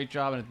done a great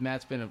job, and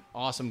Matt's been an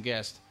awesome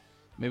guest.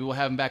 Maybe we'll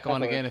have him back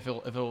on again if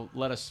he'll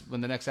let us,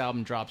 when the next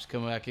album drops,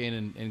 come back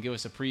in and give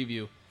us a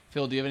preview.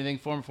 Phil, do you have anything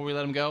for him before we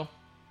let him go?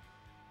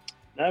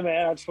 No,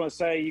 man. I just want to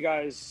say you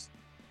guys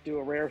do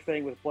a rare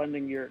thing with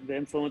blending the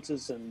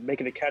influences and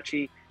making it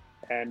catchy,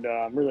 and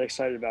I'm really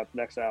excited about the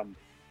next album.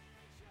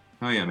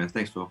 Oh yeah, man.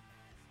 Thanks, Phil.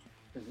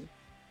 Mm-hmm.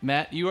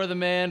 Matt, you are the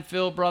man.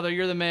 Phil, brother,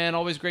 you're the man.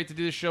 Always great to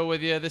do the show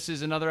with you. This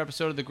is another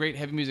episode of the Great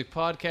Heavy Music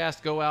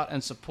Podcast. Go out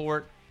and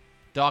support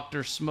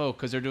Dr. Smoke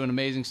because they're doing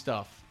amazing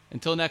stuff.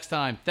 Until next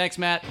time, thanks,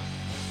 Matt.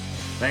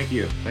 Thank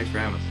you. Thanks for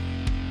having us.